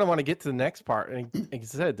I kind of want to get to the next part. And like I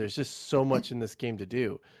said, there's just so much in this game to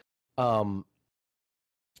do, and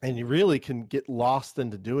you really can get lost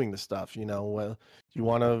into doing the stuff. Well, you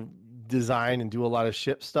want to design and do a lot of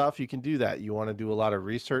ship stuff, you can do that. You want to do a lot of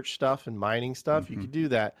research stuff and mining stuff, you can do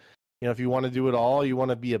that. If you want to do it all, you want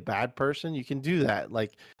to be a bad person, you can do that.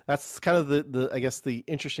 Like that's kind of the I guess the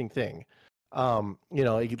interesting thing.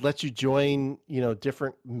 It lets you join,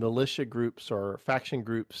 different militia groups or faction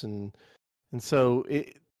groups, and so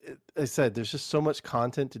I said there's just so much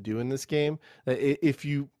content to do in this game that if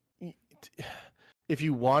you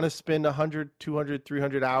want to spend 100, 200,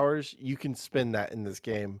 300 hours, you can spend that in this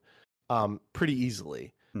game pretty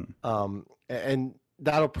easily. And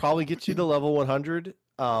that'll probably get you to level 100.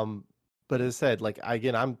 But as I said, like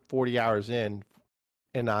again, I'm 40 hours in,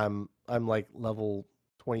 and I'm like level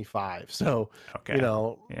 25. So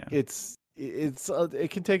it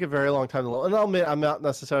can take a very long time to level. And I'll admit I'm not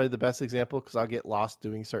necessarily the best example because I'll get lost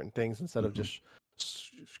doing certain things instead of just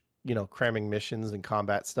cramming missions and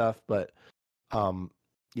combat stuff. But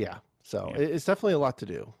it's definitely a lot to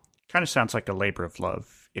do. Kind of sounds like a labor of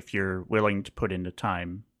love. If you're willing to put in the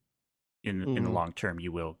time in the long term,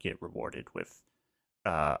 you will get rewarded with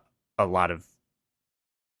a lot of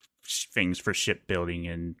things for shipbuilding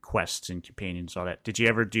and quests and companions, all that. Did you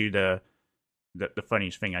ever do the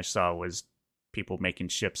funniest thing I saw was people making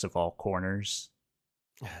ships of all corners?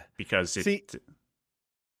 Because the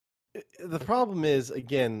problem is,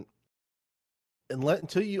 again,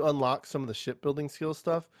 until you unlock some of the shipbuilding skill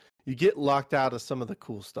stuff, you get locked out of some of the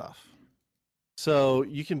cool stuff. So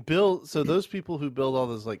you can build. So those people who build all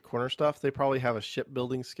those like corner stuff, they probably have a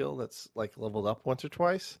shipbuilding skill that's like leveled up once or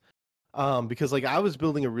twice. Because like I was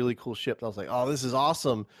building a really cool ship. I was like, oh, this is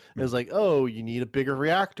awesome. And it was like, oh, you need a bigger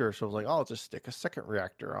reactor. So I was like, oh, I'll just stick a second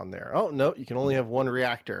reactor on there. Oh no, you can only have one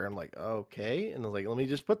reactor. I'm like, okay. And I was like, let me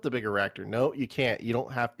just put the bigger reactor. No, you can't. You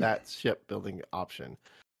don't have that shipbuilding option.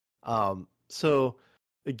 So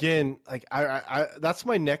again, like I that's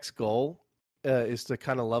my next goal. Is to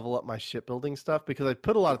kind of level up my shipbuilding stuff because I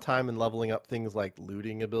put a lot of time in leveling up things like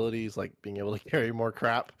looting abilities, like being able to carry more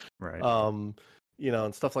crap. Right.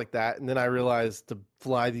 And stuff like that. And then I realized to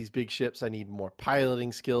fly these big ships, I need more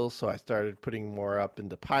piloting skills. So I started putting more up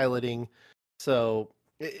into piloting. So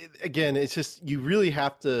again, it's just, you really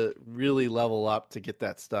have to really level up to get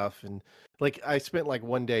that stuff. And like, I spent like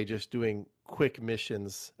one day just doing quick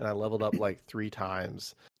missions and I leveled up like 3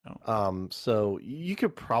 times. So you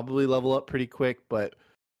could probably level up pretty quick, but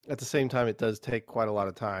at the same time, it does take quite a lot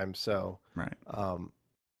of time. So, right.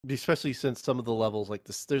 Especially since some of the levels like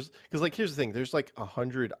this, because like here's the thing, there's like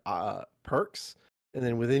 100 perks, and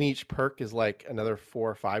then within each perk is like another 4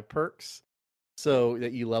 or 5 perks, so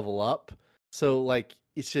that you level up. So like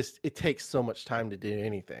it takes so much time to do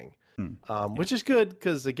anything, which is good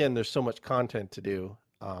because again, there's so much content to do.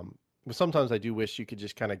 But sometimes I do wish you could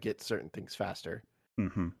just kind of get certain things faster.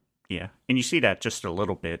 Mm-hmm. Yeah, and you see that just a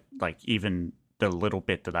little bit, like even the little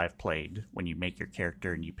bit that I've played, when you make your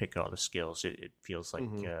character and you pick all the skills, it feels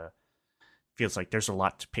like there's a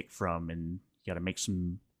lot to pick from, and you got to make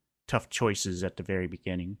some tough choices at the very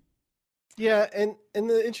beginning. Yeah, and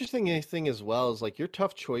the interesting thing as well is like your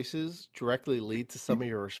tough choices directly lead to some of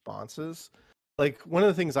your responses. Like one of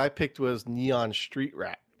the things I picked was Neon Street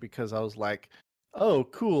Rat because I was like, oh,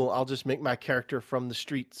 cool, I'll just make my character from the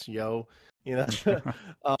streets, yo.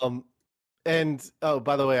 And oh,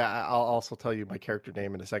 by the way, I'll also tell you my character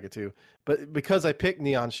name in a second too. But because I picked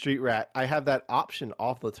Neon Street Rat, I have that option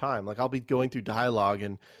all the time. Like I'll be going through dialogue,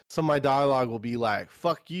 and some of my dialogue will be like,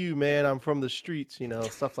 "Fuck you, man! I'm from the streets,"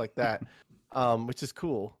 stuff like that, which is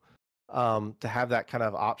cool to have that kind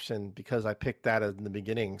of option because I picked that in the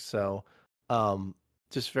beginning. So,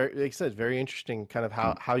 just very, like I said, very interesting, kind of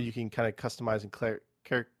how you can kind of customize and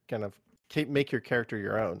kind of make your character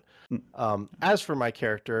your own. As for my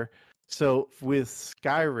character. So with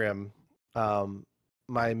Skyrim,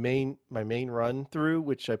 my main run through,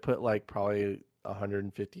 which I put like probably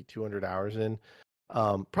 150, 200 hours in,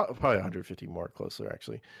 probably 150 more closer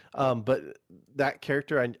actually. But that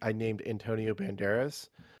character I named Antonio Banderas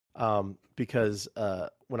because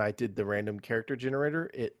when I did the random character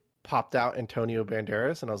generator, it popped out Antonio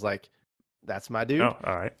Banderas, and I was like, that's my dude. Oh,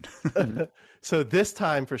 all right. So this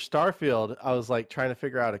time for Starfield, I was like trying to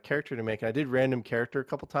figure out a character to make. And I did random character a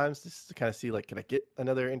couple times just to kind of see like, can I get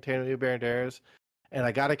another Antonio Banderas? And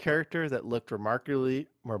I got a character that looked remarkably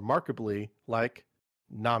like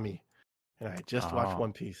Nami. And I just watched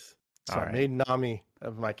One Piece, so I made Nami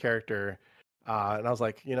of my character. And I was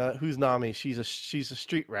like, who's Nami? She's a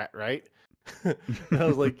street rat, right? And I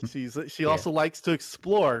was like, she also likes to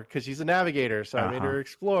explore because she's a navigator, so I made her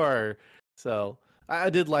explorer. So I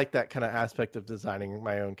did like that kind of aspect of designing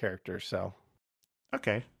my own character. So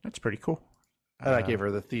okay, that's pretty cool. And I gave her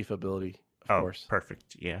the thief ability, of course.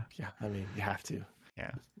 Perfect. Yeah. Yeah, I mean, you have to.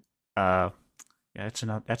 Yeah. Yeah,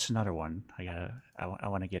 that's another one. I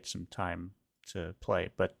want to get some time to play,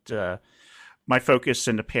 but my focus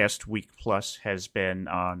in the past week plus has been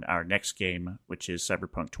on our next game, which is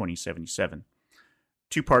Cyberpunk 2077.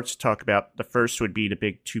 2 parts to talk about. The first would be the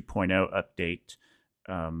big 2.0 update.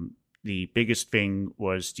 The biggest thing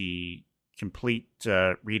was the complete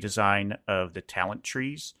redesign of the talent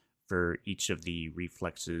trees for each of the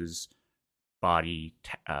reflexes, body,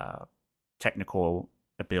 technical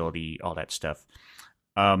ability, all that stuff.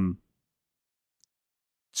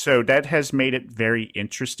 So that has made it very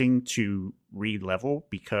interesting to re-level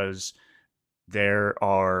because there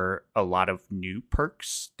are a lot of new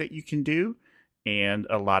perks that you can do and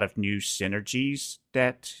a lot of new synergies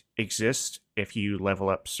that exist if you level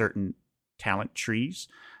up certain talent trees.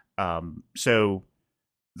 So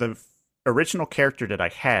the original character that I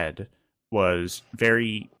had was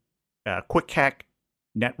very quick hack,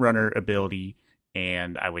 net runner ability,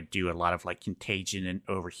 and I would do a lot of like contagion and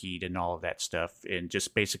overheat and all of that stuff, and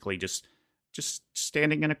just basically just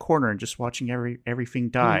standing in a corner and just watching everything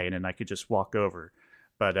die, and then I could just walk over.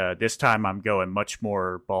 But this time I'm going much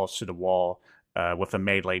more balls to the wall with a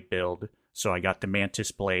melee build. So I got the mantis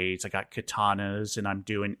blades, I got katanas, and I'm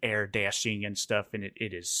doing air dashing and stuff, and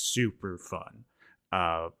it is super fun.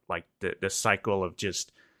 Like the cycle of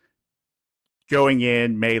just going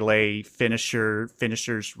in, melee, finishers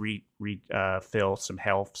refill some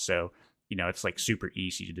health. So it's like super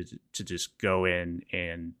easy to just go in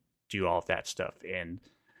and do all of that stuff. And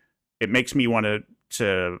it makes me want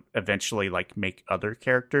to eventually like make other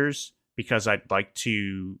characters, because I'd like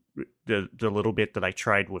to, the little bit that I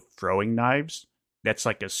tried with throwing knives, that's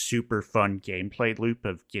like a super fun gameplay loop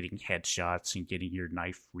of getting headshots and getting your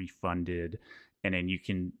knife refunded, and then you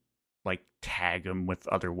can like tag them with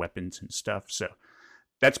other weapons and stuff. So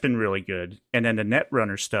that's been really good. And then the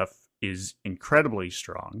Netrunner stuff is incredibly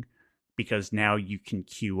strong, because now you can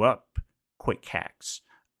queue up quick hacks.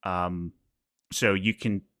 So you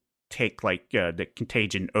can take like the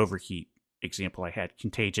contagion overheat example I had.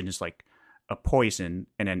 Contagion is like a poison,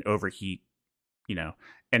 and then overheat,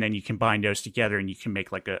 and then you combine those together and you can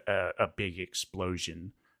make like a big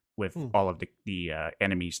explosion with all of the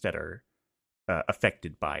enemies that are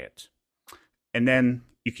affected by it. And then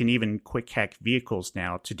you can even quick hack vehicles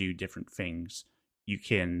now to do different things. You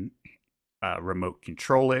can remote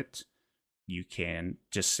control it. You can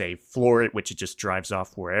just say floor it, which it just drives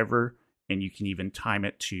off wherever. And you can even time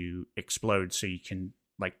it to explode, so you can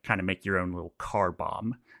like kind of make your own little car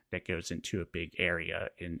bomb that goes into a big area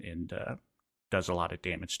and does a lot of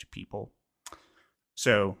damage to people.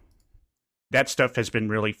 So that stuff has been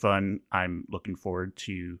really fun. I'm looking forward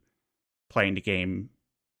to playing the game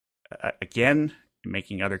again,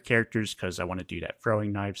 making other characters, because I want to do that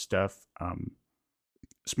throwing knife stuff.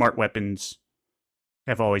 Smart weapons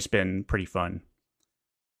have always been pretty fun,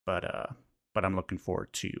 but I'm looking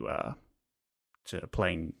forward to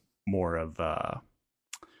playing more of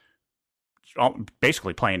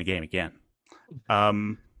basically playing the game again.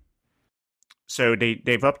 So they've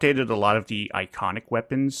updated a lot of the iconic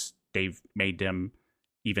weapons. They've made them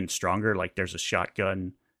even stronger. Like there's a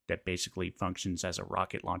shotgun that basically functions as a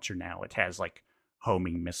rocket launcher now. It has like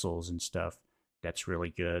homing missiles and stuff. That's really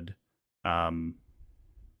good.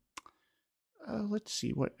 Let's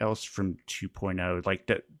see what else from 2.0. Like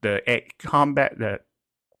the combat, the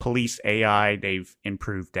police AI, they've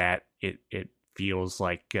improved that. It feels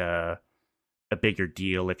like a bigger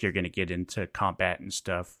deal if you're going to get into combat and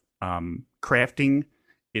stuff. Crafting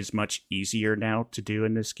is much easier now to do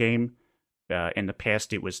in this game. In the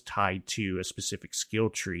past, it was tied to a specific skill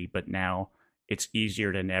tree, but now it's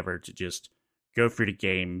easier than ever to just go through the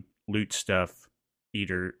game, loot stuff,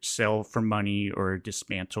 either sell for money or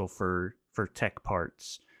dismantle for tech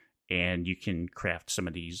parts, and you can craft some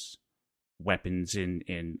of these weapons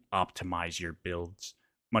and optimize your builds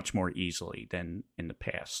much more easily than in the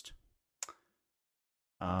past.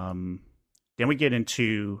 Then we get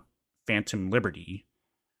into Phantom Liberty,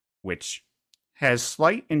 which has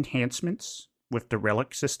slight enhancements with the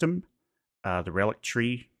relic system. The relic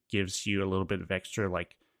tree gives you a little bit of extra,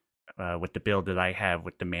 like with the build that I have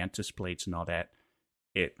with the mantis blades and all that.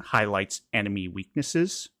 It highlights enemy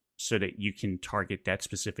weaknesses so that you can target that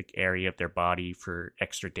specific area of their body for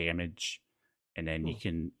extra damage. And then you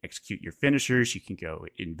can execute your finishers. You can go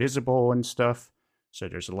invisible and stuff. So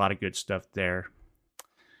there's a lot of good stuff there.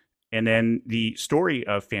 And then the story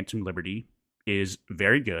of Phantom Liberty is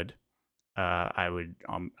very good. I would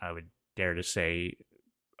dare to say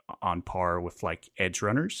on par with like Edge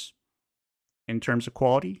Runners in terms of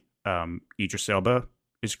quality. Idris Elba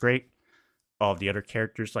is great. All of the other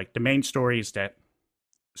characters, like the main story is that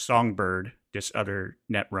Songbird, this other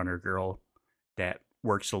Netrunner girl that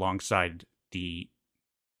works alongside the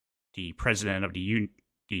president of the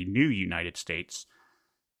new United States,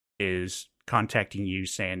 is contacting you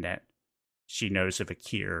saying that she knows of a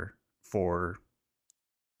cure for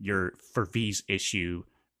V's issue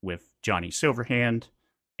with Johnny Silverhand,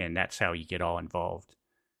 and that's how you get all involved.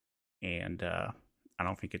 And I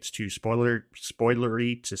don't think it's too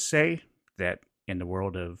spoilery to say that in the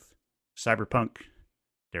world of cyberpunk,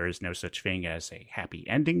 there is no such thing as a happy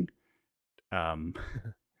ending.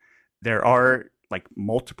 There are like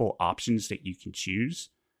multiple options that you can choose,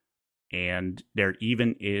 and there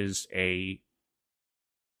even is a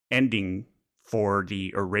ending for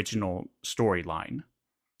the original storyline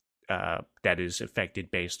that is affected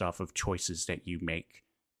based off of choices that you make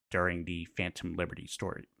during the Phantom Liberty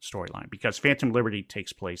storyline, because Phantom Liberty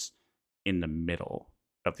takes place in the middle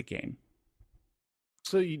of the game.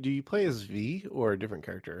 So do you play as V or a different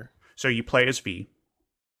character? So you play as V.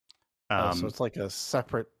 So it's like a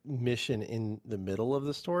separate mission in the middle of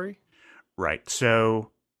the story? Right.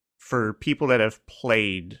 So for people that have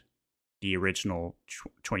played the original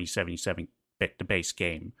 2077, the base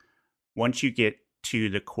game, once you get to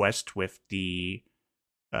the quest with the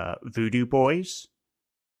Voodoo Boys,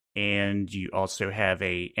 and you also have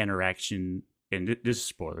a interaction, and this is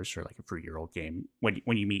spoilers for like a 3-year-old game,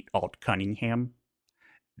 when you meet Alt Cunningham,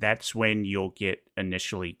 that's when you'll get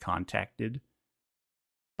initially contacted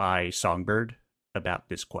by Songbird about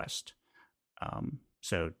this quest.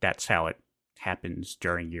 So that's how it happens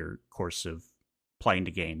during your course of playing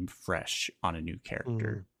the game fresh on a new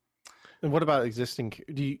character. And what about existing?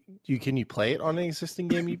 Can you play it on an existing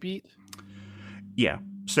game you beat? Yeah.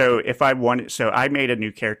 So if I wanted, so I made a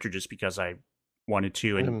new character just because I wanted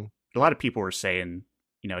to, and a lot of people were saying,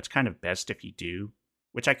 it's kind of best if you do,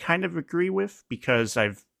 which I kind of agree with because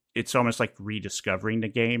it's almost like rediscovering the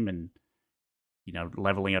game and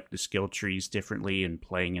leveling up the skill trees differently and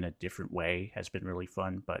playing in a different way has been really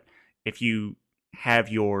fun. But if you have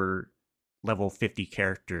your level 50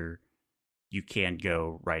 character, you can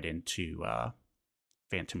go right into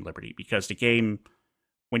Phantom Liberty because the game,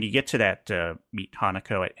 when you get to that meet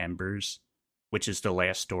Hanako at Embers, which is the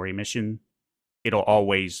last story mission, it'll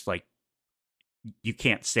always you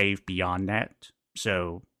can't save beyond that,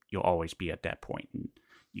 so you'll always be at that point, and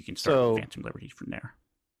you can start Phantom Liberty from there.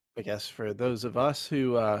 I guess for those of us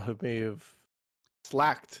who may have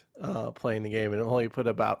slacked playing the game and only put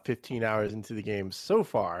about 15 hours into the game so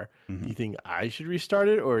far, do you think I should restart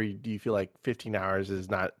it, or do you feel like 15 hours is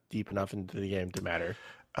not deep enough into the game to matter?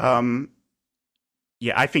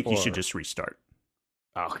 Yeah, I think you should just restart.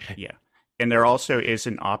 Okay. Yeah. And there also is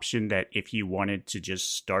an option that if you wanted to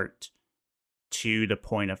just start to the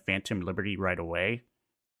point of Phantom Liberty right away,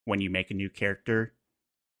 when you make a new character,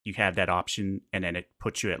 you have that option, and then it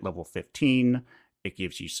puts you at level 15. It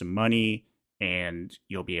gives you some money, and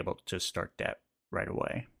you'll be able to start that right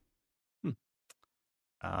away.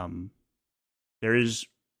 There is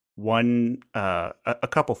a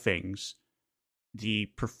couple things.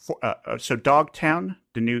 So Dogtown,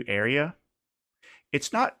 the new area,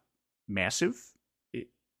 it's not massive.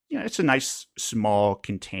 It's a nice, small,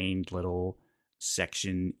 contained little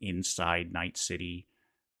section inside Night City.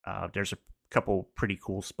 There's a couple pretty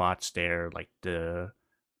cool spots there, like I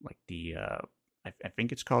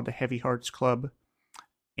think it's called the Heavy Hearts Club,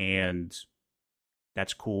 and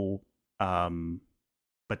that's cool.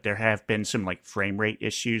 But there have been some frame rate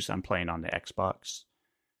issues. I'm playing on the Xbox,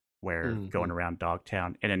 where going around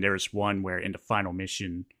Dogtown, and then there's one where in the final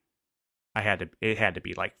mission, it had to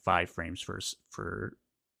be 5 frames per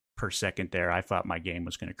second there. I thought my game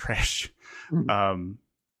was going to crash. But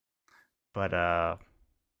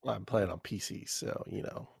well, I'm playing on PC, so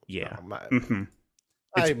yeah, my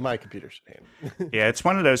computer should handle. Yeah, it's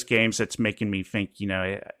one of those games that's making me think,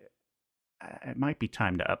 it might be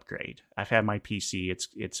time to upgrade. I've had my PC;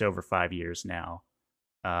 it's over 5 years now.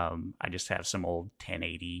 I just have some old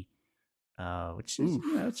 1080, which is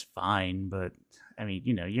it's fine, but I mean,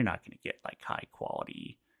 you're not going to get high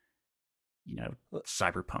quality,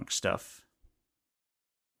 cyberpunk stuff.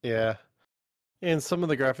 Yeah. And some of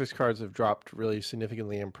the graphics cards have dropped really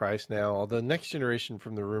significantly in price now. Although next generation,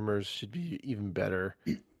 from the rumors, should be even better.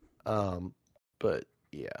 But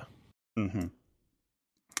yeah.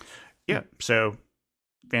 Yeah. So,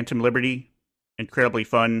 Phantom Liberty, incredibly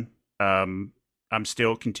fun. I'm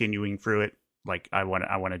still continuing through it. I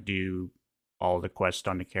want to do all the quests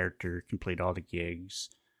on the character, complete all the gigs,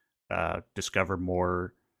 discover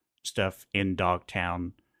more stuff in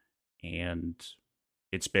Dogtown, and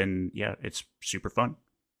it's super fun.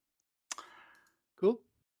 Cool.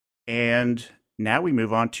 And now we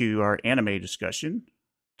move on to our anime discussion.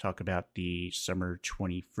 Talk about the summer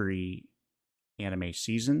 23 anime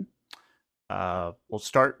season. We'll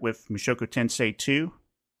start with Mushoku Tensei 2.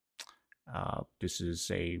 This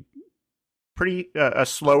is a pretty a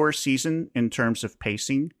slower season in terms of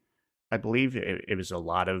pacing. I believe it was a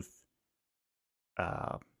lot of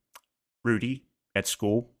Rudy at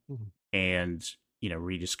school and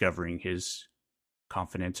rediscovering his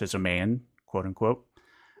confidence as a man, quote unquote.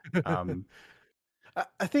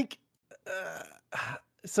 I think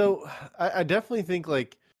so. I definitely think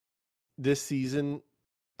this season,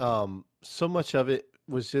 so much of it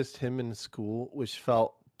was just him in school, which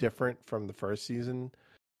felt different from the first season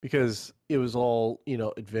because it was all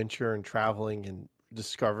adventure and traveling and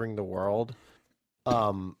discovering the world.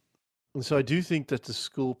 And so I do think that the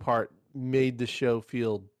school part made the show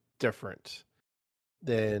feel different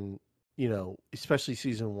than especially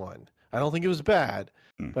season 1. I don't think it was bad,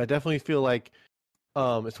 but I definitely feel like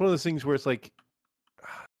it's one of those things where it's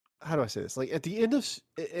how do I say this? At the end of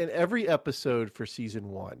in every episode for season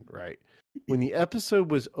 1, right? When the episode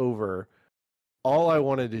was over, all I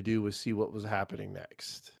wanted to do was see what was happening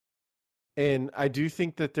next. And I do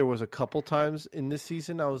think that there was a couple times in this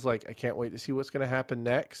season I was like, I can't wait to see what's going to happen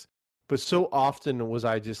next. But so often was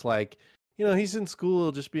I just he's in school,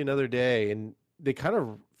 it'll just be another day. And they kind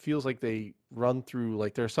of feels like they run through,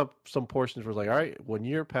 there are some portions where it's all right, 1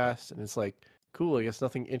 year passed, and it's cool. I guess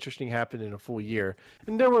nothing interesting happened in a full year.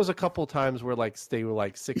 And there was a couple times where like they were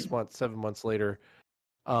like 6 months, 7 months later.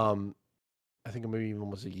 I think maybe even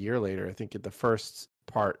was a year later. I think at the first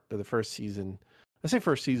part of the first season. I say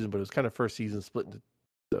first season, but it was kind of first season split into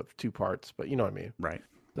the two parts. But you know what I mean, Right.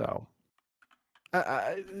 So,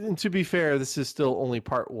 and to be fair, this is still only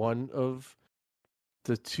part one of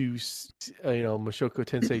the two. Mushoku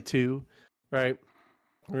Tensei 2, right?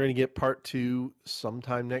 We're gonna get part 2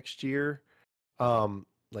 sometime next year.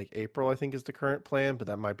 Like April, I think is the current plan, but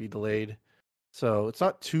that might be delayed. So it's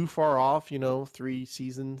not too far off, 3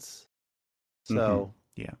 seasons. So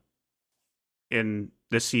yeah. In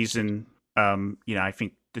this season, I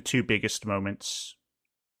think the two biggest moments,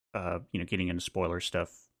 getting into spoiler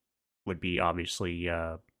stuff, would be obviously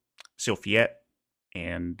Sylphiette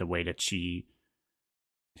and the way that she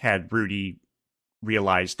had Rudy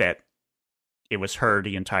realize that it was her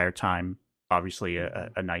the entire time. Obviously,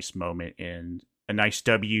 a nice moment and a nice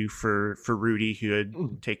W for Rudy, who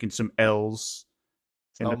had taken some L's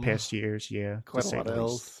in the past years. Yeah, quite a lot of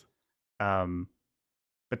L's.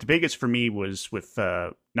 But the biggest for me was with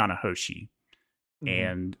Nanahoshi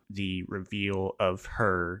and the reveal of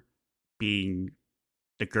her being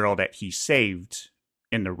the girl that he saved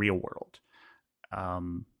in the real world.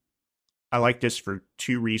 I like this for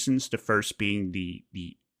two reasons. The first being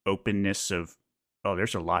the openness of,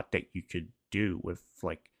 there's a lot that you could do with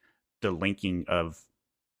like the linking of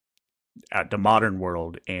the modern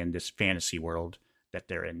world and this fantasy world that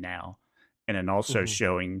they're in now. And then also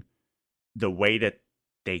showing the way that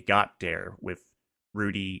they got there with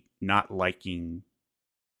Rudy not liking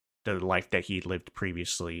the life that he lived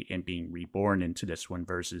previously and being reborn into this one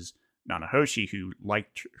versus Nanahoshi, who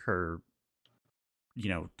liked her,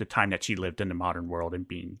 the time that she lived in the modern world and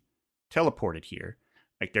being teleported here.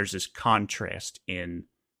 Like there's this contrast in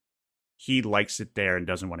he likes it there and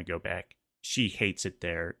doesn't want to go back. She hates it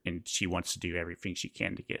there and she wants to do everything she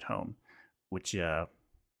can to get home, which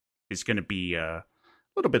is going to be a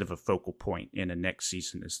little bit of a focal point in the next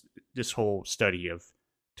season, is this whole study of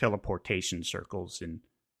teleportation circles and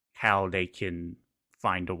how they can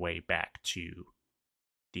find a way back to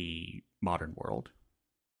the modern world.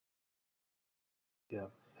 Yeah.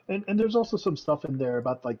 And there's also some stuff in there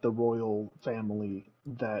about like the royal family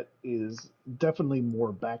that is definitely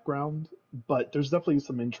more background, but there's definitely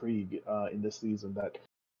some intrigue in this season that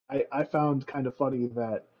I found kind of funny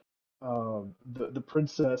that the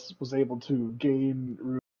princess was able to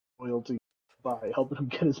gain royalty by helping him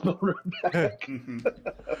get his boner back.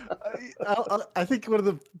 I think one of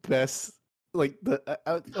the best, like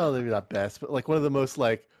maybe not best, but like one of the most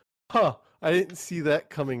like, I didn't see that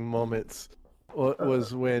coming moments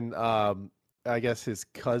was when I guess his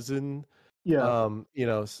cousin,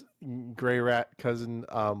 Gray Rat cousin,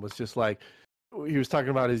 was just like, he was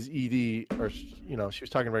talking about his ED, or she was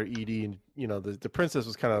talking about her ED, and the princess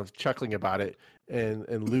was kind of chuckling about it,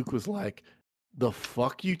 and Luke was like, "The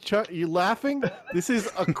fuck you laughing? This is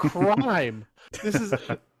a crime. This is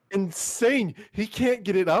insane. He can't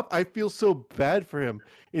get it up. I feel so bad for him.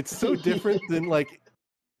 It's so different than like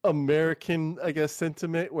American, I guess,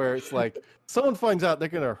 sentiment where it's like someone finds out, they're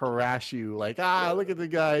gonna harass you, like, look at the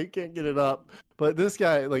guy, he can't get it up. But this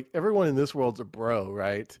guy, like, everyone in this world's a bro,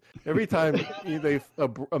 right? Every time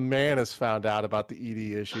a man has found out about the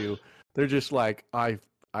ED issue, they're just like, I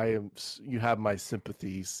am. You have my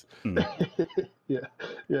sympathies. Yeah.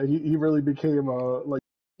 He really became like,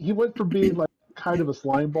 he went from being like kind of a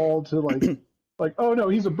slime ball to like, oh no,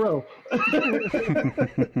 he's a bro.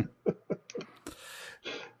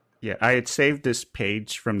 Yeah, I had saved this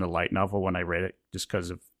page from the light novel when I read it just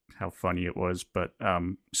because of how funny it was. But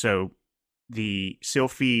so the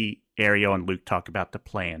Sylphie, Ariel, and Luke talk about the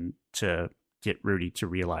plan to get Rudy to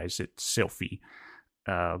realize it's Sylphie.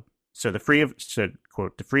 So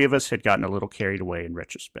quote, the three of us had gotten a little carried away in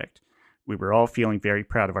retrospect. We were all feeling very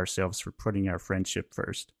proud of ourselves for putting our friendship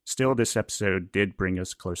first. Still, this episode did bring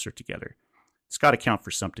us closer together. It's got to count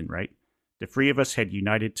for something, right? The three of us had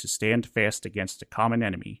united to stand fast against a common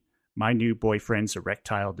enemy. My new boyfriend's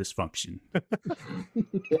erectile dysfunction.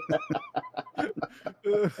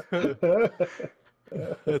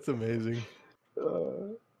 That's amazing.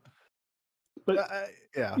 But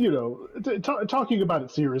yeah, talking about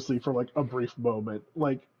it seriously for like a brief moment,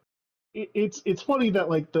 like it's funny that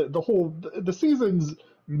like the season's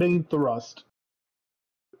main thrust,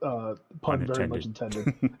 pun very much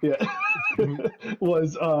intended, yeah,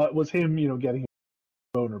 was him getting his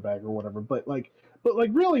boner back or whatever, but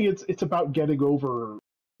really it's about getting over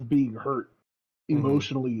being hurt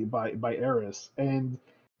emotionally by Eris, and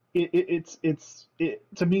it's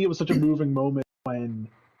to me it was such a moving moment when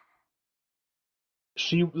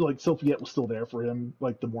she like Sylphiette was still there for him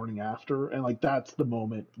like the morning after, and like that's the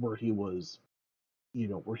moment where he was,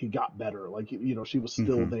 where he got better. Like she was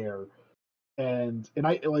still Mm-hmm. there, and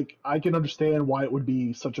I can understand why it would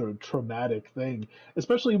be such a traumatic thing,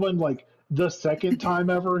 especially when like the second time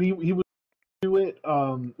ever he would do it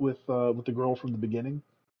with the girl from the beginning,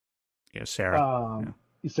 Yeah, Sarah. Yeah. um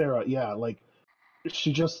Sarah, yeah, like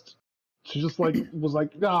she just like was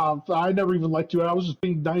like, nah, I never even liked you, I was just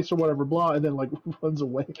being nice or whatever, blah, and then like runs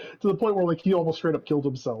away to the point where like he almost straight up killed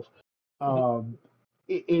himself. um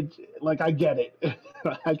it like I get it.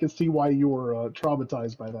 I can see why you were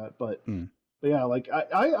traumatized by that, but Mm. yeah, like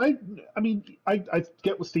I mean, I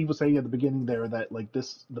get what Steve was saying at the beginning there, that like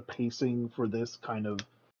the pacing for this kind of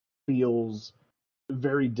feels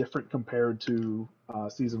very different compared to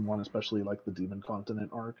season one, especially like the Demon Continent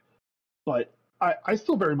arc. But I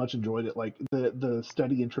still very much enjoyed it, like the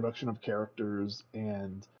steady introduction of characters,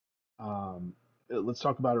 and let's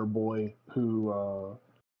talk about our boy who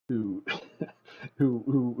who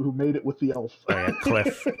made it with the elf. Oh yeah,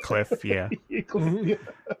 Cliff. Yeah. Yeah.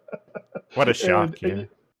 What a and, shock. and Yeah.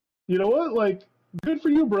 you know what? Like, good for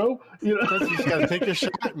you, bro. You know, You just gotta take your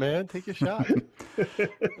shot, man. Take your shot.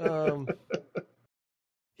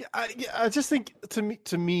 I just think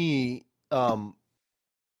to me,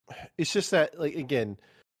 it's just that like again,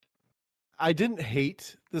 I didn't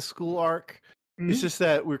hate the school arc. It's Mhm. just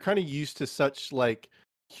that we're kind of used to such like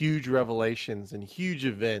huge revelations and huge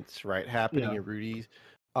events, right, happening Yeah. in Rudy's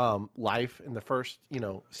life in the first,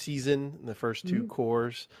 season, in the first two Mhm.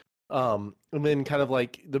 cores. And then kind of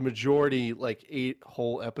like the majority, like 8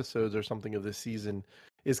 whole episodes or something of this season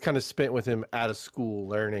is kind of spent with him out of school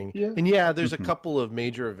learning. Yeah. And yeah, there's a Mhm. couple of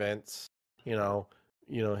major events, you know,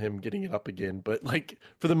 him getting it up again, but like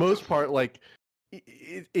for the most part, like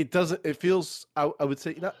it doesn't, it feels, I would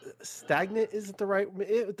say, not stagnant isn't the right,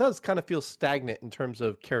 it does kind of feel stagnant in terms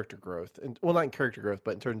of character growth, and well, not in character growth,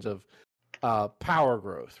 but in terms of power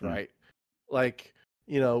growth, Mm. right? Like,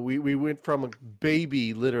 we went from a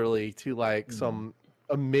baby literally to like Mhm. some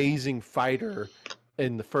amazing fighter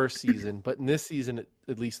in the first season, but in this season,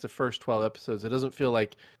 at least the first 12 episodes, it doesn't feel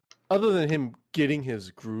like, other than him getting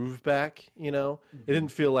his groove back, it didn't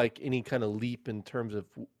feel like any kind of leap in terms of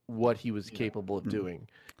what he was Yeah. capable of Mm. doing.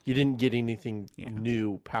 He didn't get anything Yeah.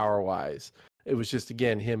 new power wise. It was just,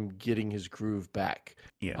 again, him getting his groove back.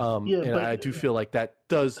 Yeah. Yeah, And but I do feel like that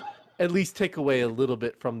does at least take away a little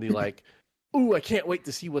bit from the like, ooh, I can't wait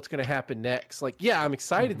to see what's going to happen next. Like, yeah, I'm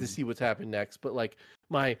excited to Mhm. see what's happened next, but like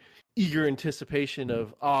my eager anticipation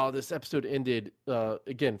of, oh, this episode ended,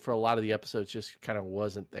 again, for a lot of the episodes just kind of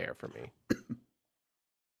wasn't there for me.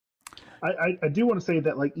 I do want to say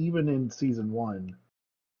that like even in season one,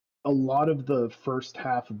 a lot of the first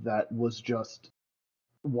half of that was just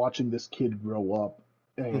watching this kid grow up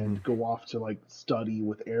Mm-hmm. and go off to like study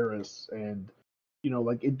with Eris, and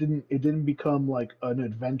like it didn't become like an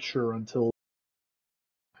adventure until it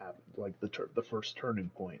happened, like the first turning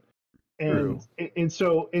point. True. And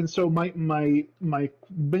so my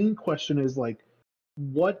main question is like,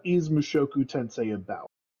 what is Mushoku Tensei about,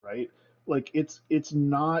 right? Like it's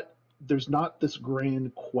not, there's not this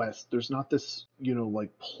grand quest, there's not this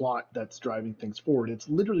like plot that's driving things forward. It's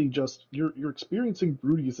literally just you're experiencing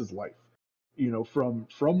Rudius's life,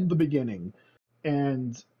 from the beginning.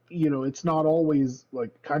 And it's not always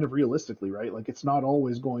like, kind of realistically, right? Like it's not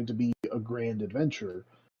always going to be a grand adventure.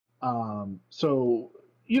 So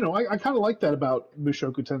I kind of like that about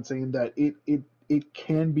Mushoku Tensei, in that it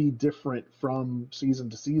can be different from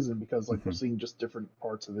season to season, because like we're Mhm. seeing just different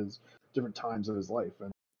parts of his different times of his life.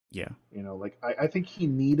 And Yeah. like I think he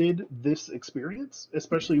needed this experience,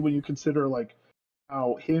 especially when you consider like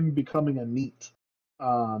how him becoming a neat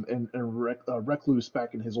and recluse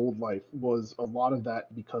back in his old life was a lot of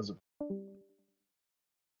that because of.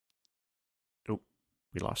 Oh,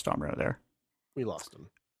 we lost Amro there. We lost him.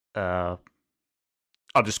 Uh,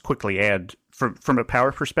 I'll just quickly add, from a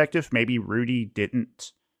power perspective, maybe Rudy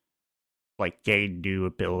didn't like gain new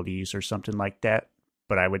abilities or something like that,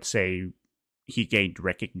 but I would say he gained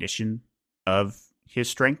recognition of his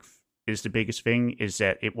strength. Is the biggest thing, is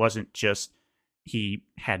that it wasn't just he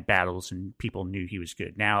had battles and people knew he was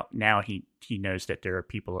good. Now he knows that there are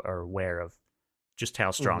people are aware of just how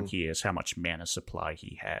strong Mm-hmm. he is, how much mana supply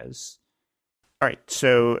he has. All right,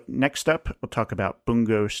 so next up, we'll talk about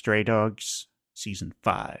Bungo Stray Dogs Season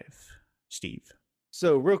 5. Steve.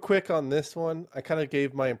 So real quick on this one, I kind of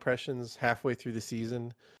gave my impressions halfway through the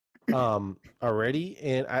season already,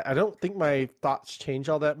 and I don't think my thoughts change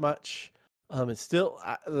all that much. It's still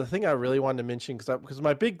the thing I really wanted to mention, because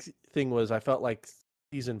my big thing was I felt like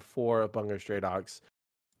season 4 of Bungo Stray Dogs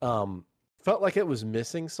felt like it was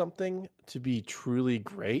missing something to be truly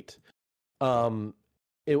great.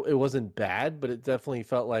 It wasn't bad, but it definitely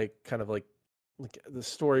felt like kind of like the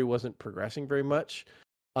story wasn't progressing very much.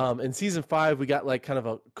 In season 5, we got like kind of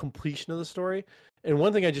a completion of the story. And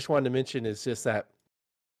one thing I just wanted to mention is just that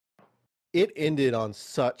it ended on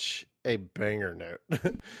such a banger note.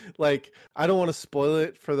 Like, I don't want to spoil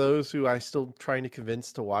it for those who I still trying to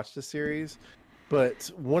convince to watch the series.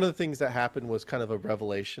 But one of the things that happened was kind of a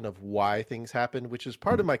revelation of why things happened, which is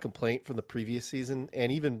part of my complaint from the previous season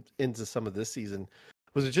and even into some of this season.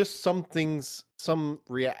 Was it just some things, some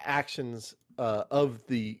reactions of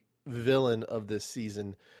the villain of this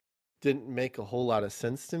season didn't make a whole lot of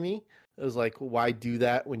sense to me. It was like, why do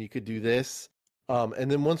that when you could do this?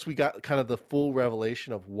 And then once we got kind of the full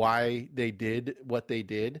revelation of why they did what they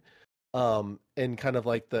did, and kind of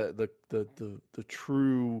like the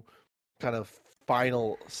true kind of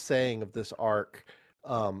final saying of this arc,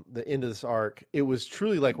 the end of this arc, it was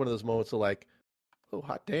truly like one of those moments of like, oh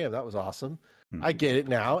hot damn, that was awesome. I get it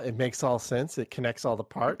now. It makes all sense. It connects all the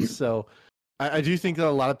parts. So I do think that a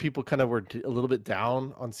lot of people kind of were a little bit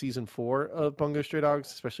down on season 4 of Bungo Stray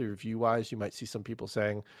Dogs, especially review wise. You might see some people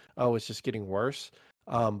saying, oh, it's just getting worse.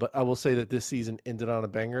 But I will say that this season ended on a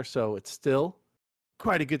banger. So it's still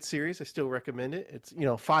quite a good series. I still recommend it. It's,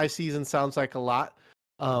 5 seasons sounds like a lot.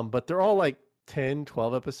 But they're all like 10,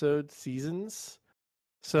 12 episode seasons.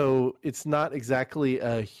 So it's not exactly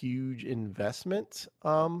a huge investment,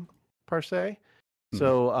 per se.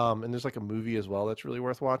 So, and there's like a movie as well that's really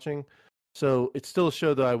worth watching. So it's still a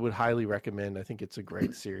show that I would highly recommend. I think it's a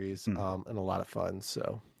great series, and a lot of fun.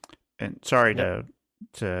 So, and sorry to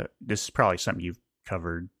this is probably something you've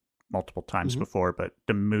covered multiple times before, but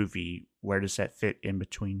the movie, where does that fit in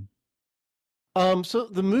between? So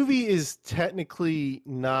the movie is technically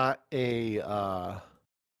not a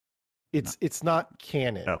it's not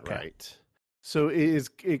canon, Okay. right? So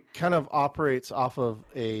it kind of operates off of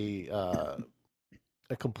a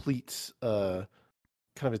complete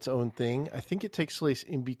kind of its own thing. I think it takes place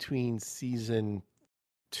in between season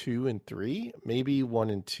 2 and 3, maybe 1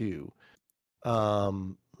 and 2.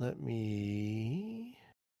 Let me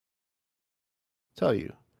tell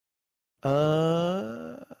you.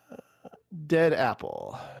 Dead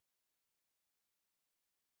Apple.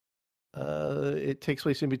 It takes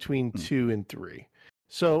place in between 2 and 3.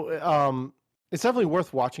 So, it's definitely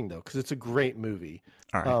worth watching though, because it's a great movie.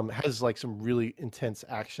 All right. Has like some really intense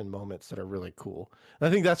action moments that are really cool. And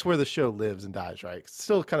I think that's where the show lives and dies, right? It's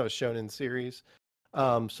still kind of a shonen series.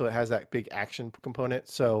 So it has that big action component.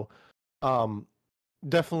 So,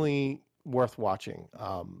 definitely worth watching.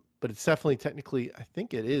 But it's definitely technically, I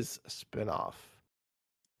think it is a spinoff.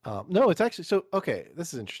 No, it's actually, so, okay,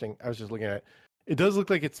 this is interesting. I was just looking at it. It does look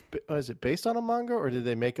like it's, is it based on a manga or did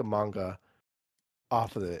they make a manga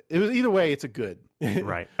off of it? It was either way, it's a good.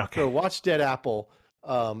 Right. Okay. So watch Dead Apple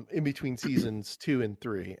in between seasons 2 and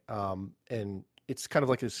 3. And it's kind of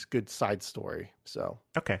like this good side story. So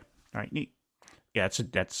Okay. All right. Neat. Yeah,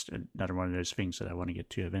 that's another one of those things that I want to get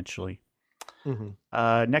to eventually.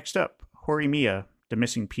 Next up, Horimiya, The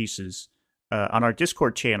Missing Pieces. On our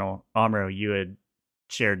Discord channel, Amro, you had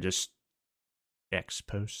shared this X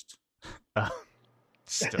post.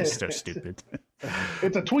 So stupid.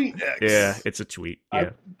 It's a tweet. Yeah, it's a tweet. Yeah.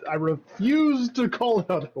 I refuse to call it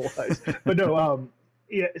otherwise. But no,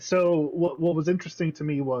 yeah. So what was interesting to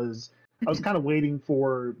me was I was kind of waiting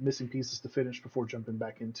for Missing Pieces to finish before jumping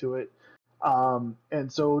back into it.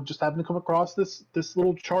 And so just happened to come across this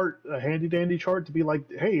little chart, a handy dandy chart to be like,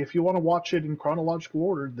 hey, if you want to watch it in chronological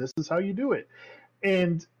order, this is how you do it.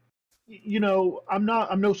 And I'm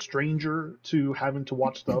no stranger to having to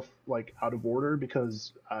watch stuff like out of order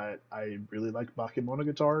because I really like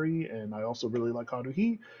Bakemonogatari and I also really like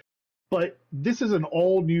Haruhi. But this is an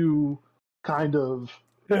all new kind of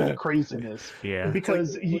craziness. Yeah.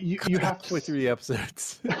 Because like, you have to through the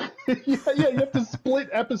episodes. you have to split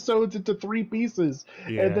episodes into 3 pieces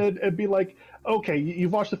and then it'd be like, okay,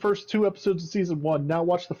 you've watched the first 2 episodes of season 1, now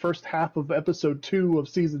watch the first half of episode 2 of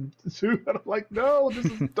season 2. And I'm like, no, this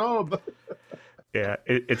is dumb. Yeah,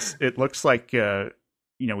 it looks like we've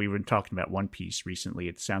been talking about One Piece recently.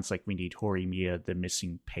 It sounds like we need Horimiya, The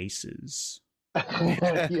Missing Paces.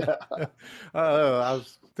 Yeah. I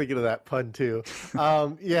was thinking of that pun too.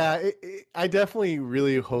 I definitely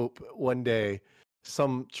really hope one day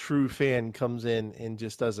some true fan comes in and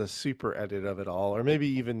just does a super edit of it all, or maybe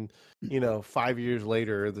even 5 years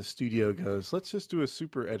later the studio goes, let's just do a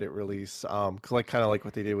super edit release, like kind of like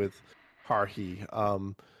what they did with Haruhi.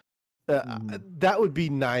 That would be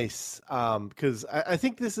nice, because I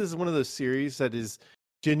think this is one of those series that is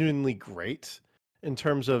genuinely great. in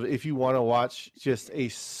terms of if you want to watch just a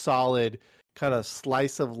solid kind of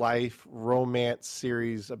slice of life romance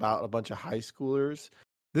series about a bunch of high schoolers.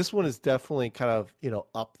 This one is definitely kind of,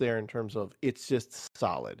 up there in terms of it's just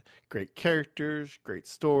solid. Great characters, great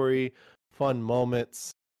story, fun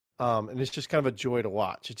moments. And it's just kind of a joy to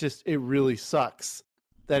watch. It really sucks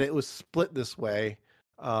that it was split this way,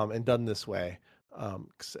 and done this way.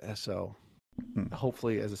 So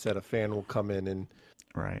hopefully, as I said, a fan will come in and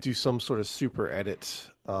do some sort of super edit.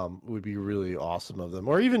 Would be really awesome of them,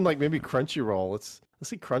 or even like maybe Crunchyroll. Let's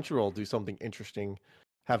see Crunchyroll do something interesting.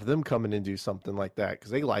 Have them come in and do something like that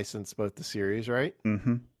because they license both the series, right?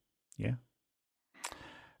 Mm-hmm. Yeah.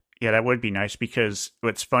 Yeah, that would be nice because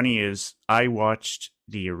what's funny is I watched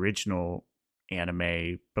the original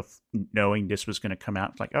anime knowing this was going to come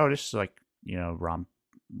out. Like, oh, this is like,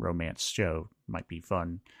 romance show. Might be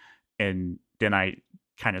fun. And then I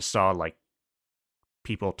kind of saw like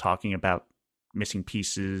people talking about missing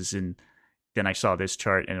pieces, and then I saw this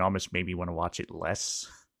chart and it almost made me want to watch it less.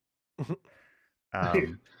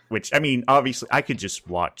 Which, I mean, obviously I could just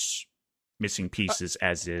watch Missing Pieces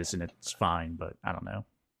as is and it's fine, but I don't know.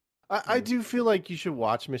 I do feel like you should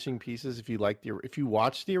watch Missing Pieces if you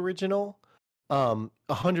watch the original.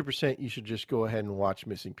 100% you should just go ahead and watch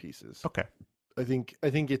Missing Pieces. Okay. I think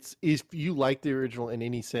it's, if you like the original in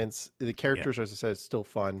any sense, the characters, as I said, it's still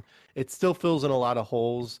fun. It still fills in a lot of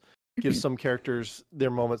holes, gives some characters their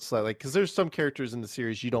moments slightly, because there's some characters in the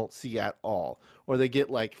series you don't see at all, or they get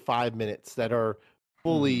like 5 minutes that are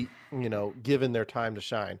fully, given their time to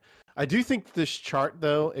shine. I do think this chart,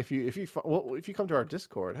 though, if you come to our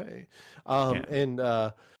Discord, hey,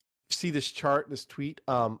 and see this chart, this tweet,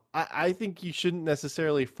 I think you shouldn't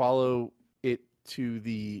necessarily follow it to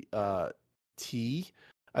the T.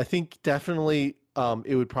 I think definitely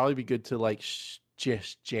it would probably be good to like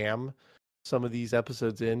just jam some of these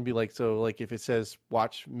episodes in. Be like, so like if it says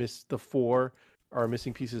watch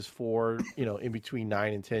Missing Pieces 4, in between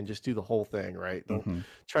 9 and 10, just do the whole thing, right? Don't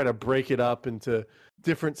try to break it up into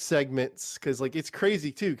different segments, because like it's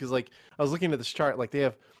crazy too. Because like I was looking at this chart, like they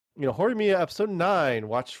have, Horimiya episode 9,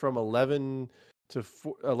 watch from 11 to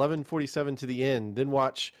 11:47 to the end, then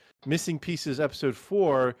watch Missing Pieces episode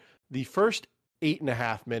 4, the first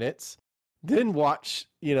 8.5 minutes, then watch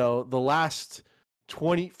the last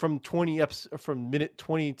 20 from minute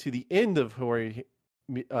 20 to the end of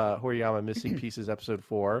Horiyama Missing Pieces episode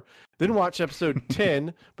 4, then watch episode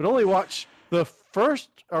 10, but only watch the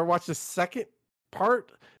second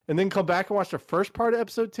part, and then come back and watch the first part of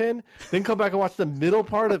episode 10, then come back and watch the middle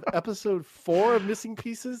part of episode 4 of Missing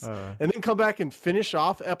Pieces, and then come back and finish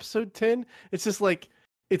off episode 10. It's just like,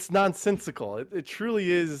 it's nonsensical. It truly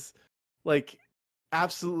is like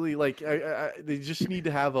absolutely like they just need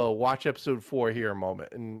to have a watch episode 4 here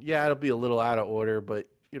moment. And yeah, it'll be a little out of order, but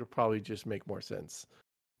it'll probably just make more sense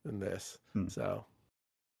than this. So,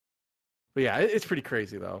 but yeah, it's pretty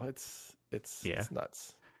crazy though. It's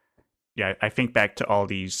nuts. Yeah, I think back to all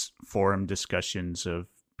these forum discussions of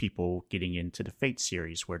people getting into the Fate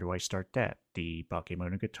series. Where do I start that? The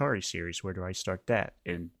Bakemonogatari series. Where do I start that?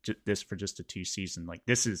 And this for just a 2 season. Like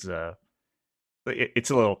this is it's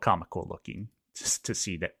a little comical looking just to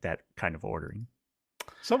see that kind of ordering.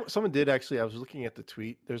 Someone did actually. I was looking at the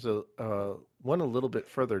tweet. There's a one a little bit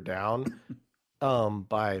further down,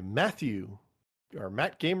 by Matthew or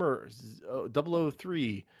Matt Gamer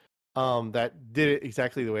 003. That did it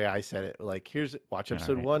exactly the way I said it. Like, here's watch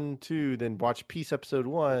episode 1, 2, then watch Piece episode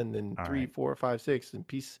 1, then 3, 4, 5, 6, and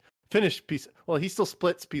finish Piece. Well, he still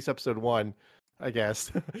splits Piece episode 1, I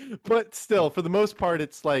guess, but still, for the most part,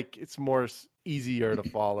 it's like it's more easier to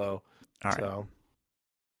follow. All right. So.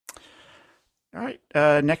 All right.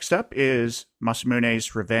 Next up is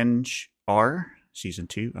Masamune's Revenge R, Season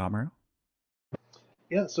 2, Amuro.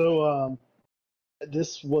 Yeah, so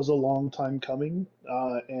this was a long time coming,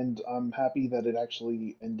 and I'm happy that it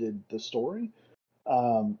actually ended the story.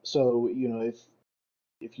 So,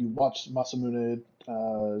 if you watched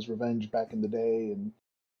Masamune's Revenge back in the day and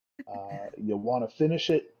you want to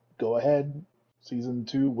finish it, go ahead. Season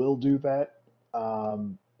 2 will do that.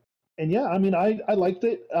 And yeah, I mean, I liked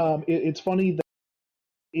it. It's funny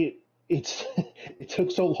that it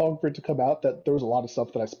took so long for it to come out that there was a lot of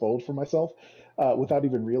stuff that I spoiled for myself without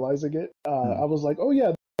even realizing it. I was like, oh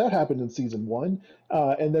yeah, that happened in season 1.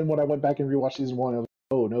 And then when I went back and rewatched season 1, I was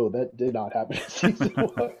like, oh no, that did not happen in season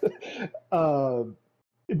 1.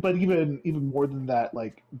 But even more than that,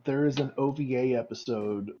 like there is an OVA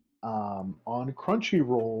episode on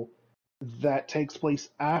Crunchyroll that takes place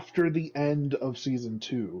after the end of season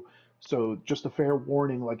 2. So just a fair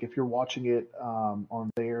warning, like if you're watching it on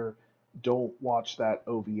there, don't watch that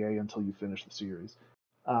OVA until you finish the series.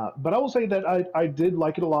 But I will say that I did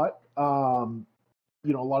like it a lot. A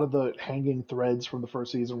lot of the hanging threads from the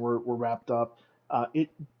first season were wrapped up. It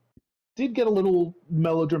did get a little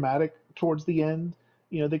melodramatic towards the end.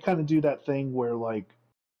 They kind of do that thing where like,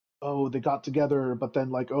 oh, they got together, but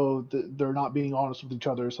then like, oh, they're not being honest with each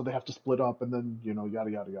other, so they have to split up, and then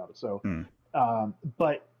yada yada yada. So, Hmm.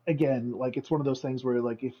 but again, like it's one of those things where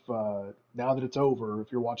like if now that it's over,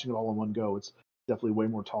 if you're watching it all in one go, it's definitely way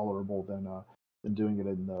more tolerable than doing it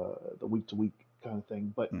in the week to week kind of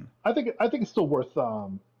thing. But Hmm. I think it's still worth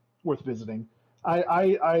visiting.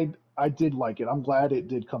 I did like it. I'm glad it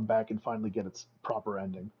did come back and finally get its proper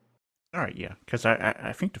ending. All right, yeah, because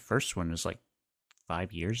I think the first one was like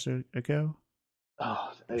 5 years ago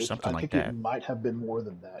Oh, or something I like think it that. might have been more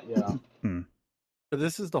than that. Yeah, Hmm. But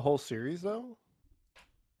this is the whole series, though,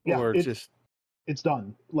 yeah. or just It's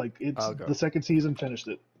done. Like it's okay. the second season finished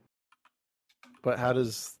it. But how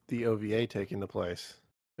does the OVA take into place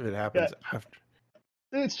if it Yeah, happens after?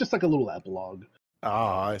 it's just like a little epilogue. Oh,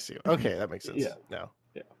 I see. Okay, that makes sense Yeah, now.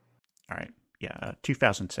 yeah. All right, yeah,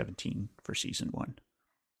 2017 for season one.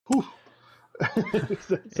 Whew. Yeah,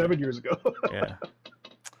 7 years ago. yeah,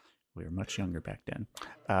 we were much younger back then.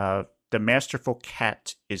 The masterful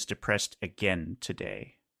cat is depressed again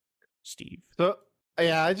today. Steve. So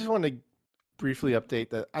yeah, I just want to briefly update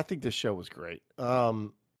that I think this show was great.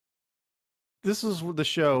 This is the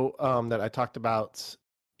show that I talked about.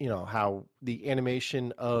 How the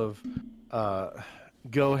animation of uh,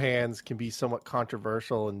 Gohans can be somewhat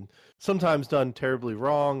controversial and sometimes done terribly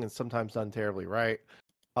wrong and sometimes done terribly right.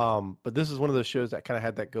 But this is one of those shows that kind of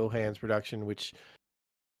had that Gohans production, which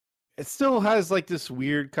it still has like this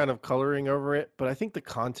weird kind of coloring over it, but I think the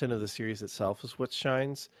content of the series itself is what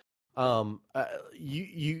shines.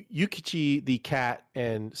 Yukichi the cat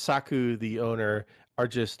and Saku the owner are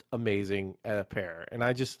just amazing at a pair, and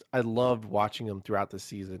I loved watching them throughout the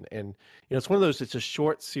season. And it's one of those. It's a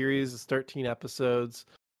short series. It's 13 episodes.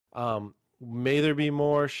 May there be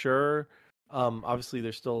more? Sure. Obviously,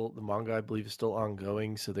 there's still the manga. I believe is still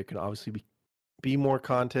ongoing, so there can obviously be more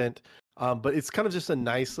content. But it's kind of just a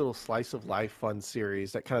nice little slice of life fun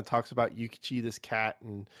series that kind of talks about Yukichi, this cat,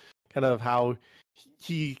 and kind of how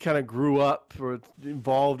he kind of grew up or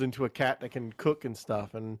evolved into a cat that can cook and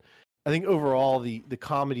stuff. And I think overall the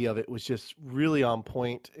comedy of it was just really on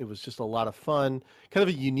point. It was just a lot of fun, kind of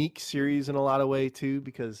a unique series in a lot of way too,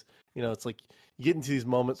 because it's like you get into these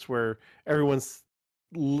moments where everyone's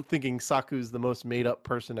thinking Saku's the most made up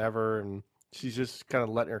person ever, and she's just kind of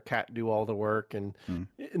letting her cat do all the work. Hmm.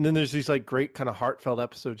 And then there's these like great kind of heartfelt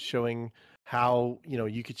episodes showing how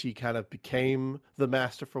Yukichi kind of became the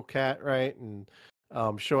masterful cat, right? And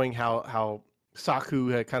showing how Saku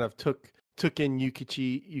had kind of took in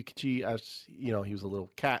Yukichi as he was a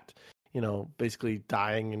little cat, basically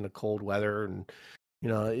dying in the cold weather. And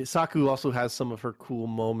Saku also has some of her cool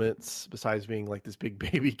moments besides being like this big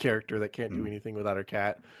baby character that can't do anything without her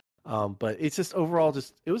cat. But it's just overall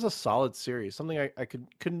it was a solid series. Something I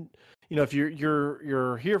couldn't if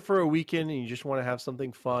you're here for a weekend and you just want to have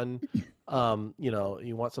something fun,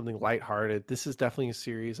 you want something lighthearted. This is definitely a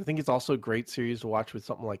series. I think it's also a great series to watch with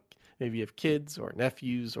something like maybe you have kids or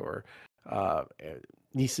nephews or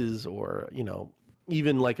nieces or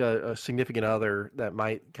even like a significant other that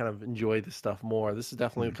might kind of enjoy this stuff more. This is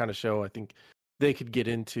definitely the kind of show I think they could get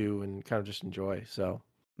into and kind of just enjoy. So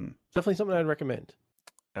definitely something I'd recommend.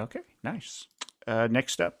 Okay, nice.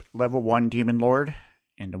 Next up, level 1 Demon Lord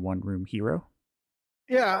and a one-room hero.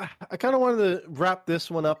 Yeah, I kind of wanted to wrap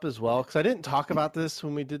this one up as well because I didn't talk about this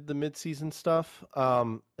when we did the mid-season stuff,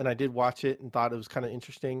 and I did watch it and thought it was kind of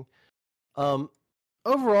interesting.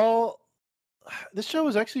 Overall, this show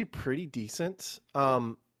was actually pretty decent.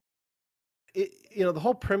 The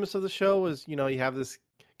whole premise of the show was, you have this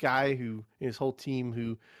guy who his whole team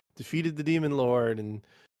who defeated the Demon Lord, and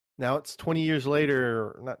now it's 20 years later,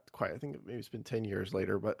 or not quite. I think maybe it's been 10 years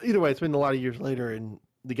later, but either way, it's been a lot of years later, and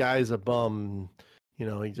the guy's a bum.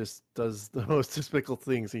 He just does the most despicable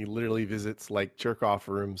things. He literally visits like jerk off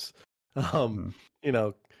rooms, you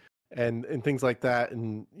know, and things like that.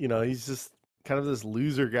 And he's just kind of this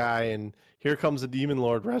loser guy. And here comes the Demon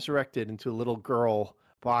Lord resurrected into a little girl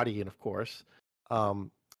body, and of course, and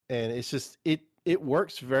it's just it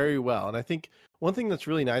works very well. And I think one thing that's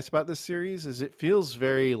really nice about this series is it feels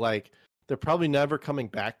very like they're probably never coming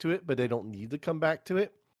back to it, but they don't need to come back to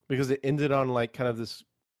it because it ended on like kind of this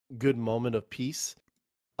good moment of peace.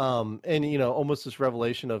 And almost this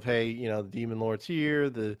revelation of, hey, the Demon Lord's here,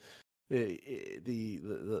 the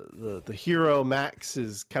hero Max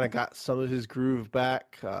has kind of got some of his groove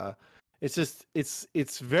back. It's just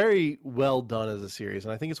it's very well done as a series,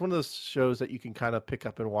 and I think it's one of those shows that you can kind of pick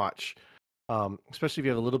up and watch especially if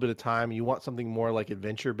you have a little bit of time. You want something more like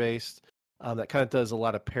adventure based that kind of does a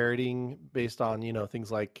lot of parodying based on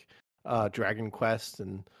things like Dragon Quest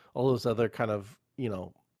and all those other kind of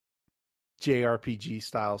JRPG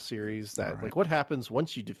style series that like what happens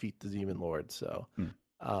once you defeat the Demon Lord. So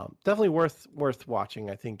definitely worth watching,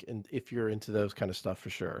 I think, and if you're into those kind of stuff for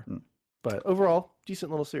sure. But overall,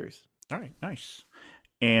 decent little series. All right, nice.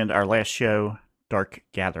 And our last show, Dark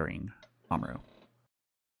Gathering, Amro.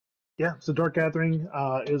 Yeah, so Dark Gathering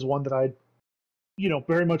is one that I,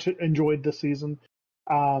 very much enjoyed this season.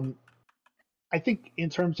 I think in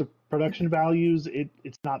terms of production values,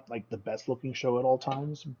 it's not like the best looking show at all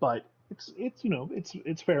times, but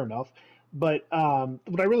it's fair enough. But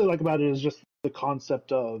what I really like about it is just the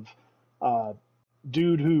concept of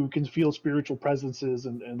dude who can feel spiritual presences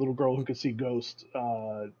and little girl who can see ghosts,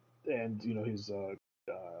 and his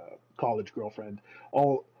college girlfriend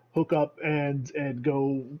all hook up and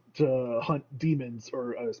go to hunt demons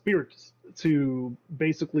or spirits to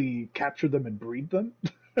basically capture them and breed them.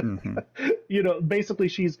 Basically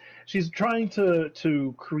she's trying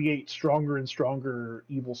to create stronger and stronger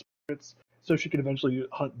evil spirits so she can eventually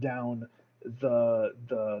hunt down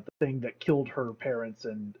the thing that killed her parents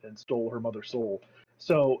and stole her mother's soul.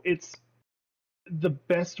 So it's the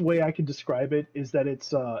best way I can describe it is that it's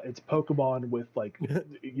Pokemon with like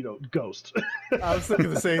ghost. I was thinking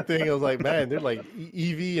the same thing. I was like, man, they're like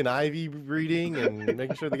Eevee and Ivy breeding and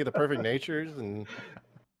making sure they get the perfect natures and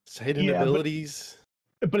hidden abilities.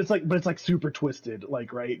 But it's like super twisted,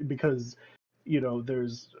 like, right? Because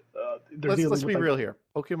there's let's be real here.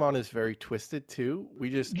 Pokemon is very twisted too. We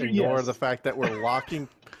just ignore the fact that we're locking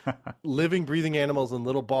living, breathing animals in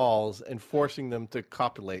little balls and forcing them to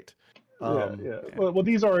copulate. Well,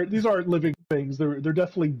 these aren't living things. They're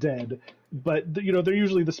definitely dead, but they're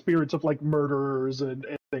usually the spirits of like murderers and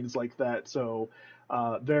things like that. So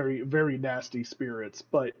very, very nasty spirits.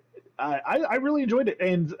 But I really enjoyed it,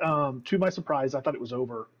 and to my surprise, I thought it was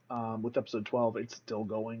over with episode 12. It's still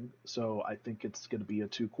going, so I think it's going to be a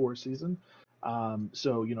 2-core season.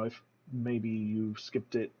 So if maybe you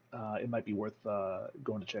skipped it, it might be worth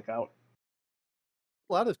going to check out.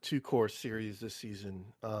 A lot of 2-core series this season.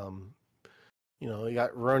 You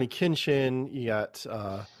got Rurouni Kenshin, you got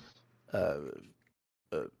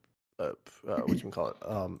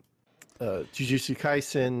Jujutsu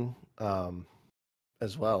Kaisen,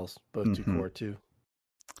 as well, both 2-core too.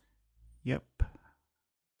 Yep.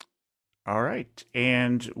 All right,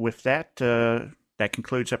 and with that, that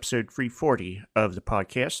concludes episode 340 of the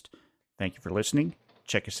podcast. Thank you for listening.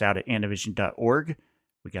 Check us out at Anivision.org.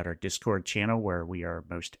 We got our Discord channel where we are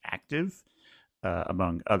most active,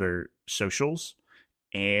 among other socials.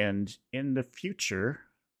 And in the future,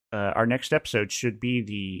 our next episode should be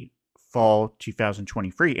the fall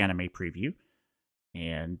 2023 anime preview.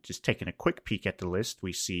 And just taking a quick peek at the list,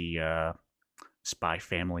 we see Spy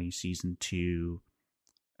Family Season 2,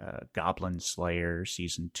 Goblin Slayer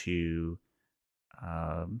Season 2.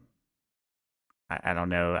 I don't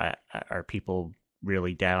know. Are people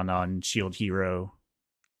really down on Shield Hero?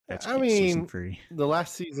 That's Season 3. The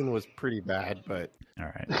last season was pretty bad, but all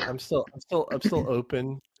right. I'm still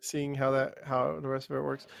open to seeing how the rest of it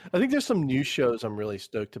works. I think there's some new shows I'm really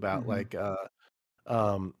stoked about, like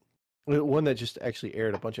one that just actually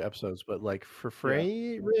aired a bunch of episodes, but like for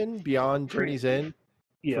Freyrin Beyond Journey's End.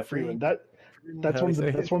 Yeah, Freyrin. That's one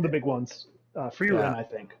of the big ones. Freyrin, I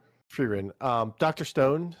think. Freyrin. Dr.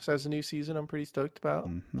 Stone has a new season I'm pretty stoked about.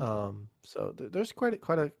 So there's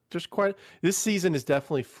this season is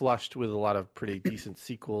definitely flushed with a lot of pretty decent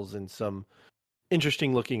sequels and some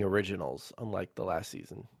interesting looking originals, unlike the last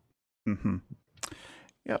season.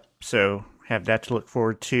 Yep. So have that to look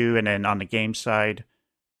forward to. And then on the game side,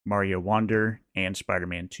 Mario Wonder and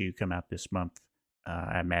Spider-Man 2 come out this month.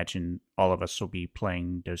 I imagine all of us will be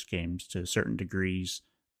playing those games to certain degrees.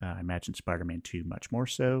 I imagine Spider-Man 2 much more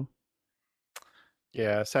so.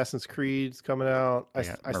 Yeah, Assassin's Creed's coming out. I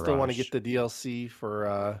still want to get the DLC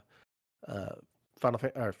for Final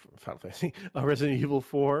Fantasy, Resident Evil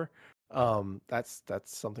 4. That's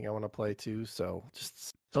something I want to play too. So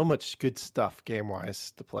just so much good stuff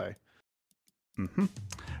game-wise to play. All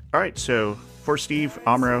right, so for Steve,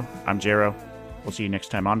 Amro, I'm Jero. We'll see you next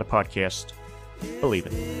time on the podcast. Believe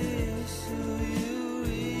it.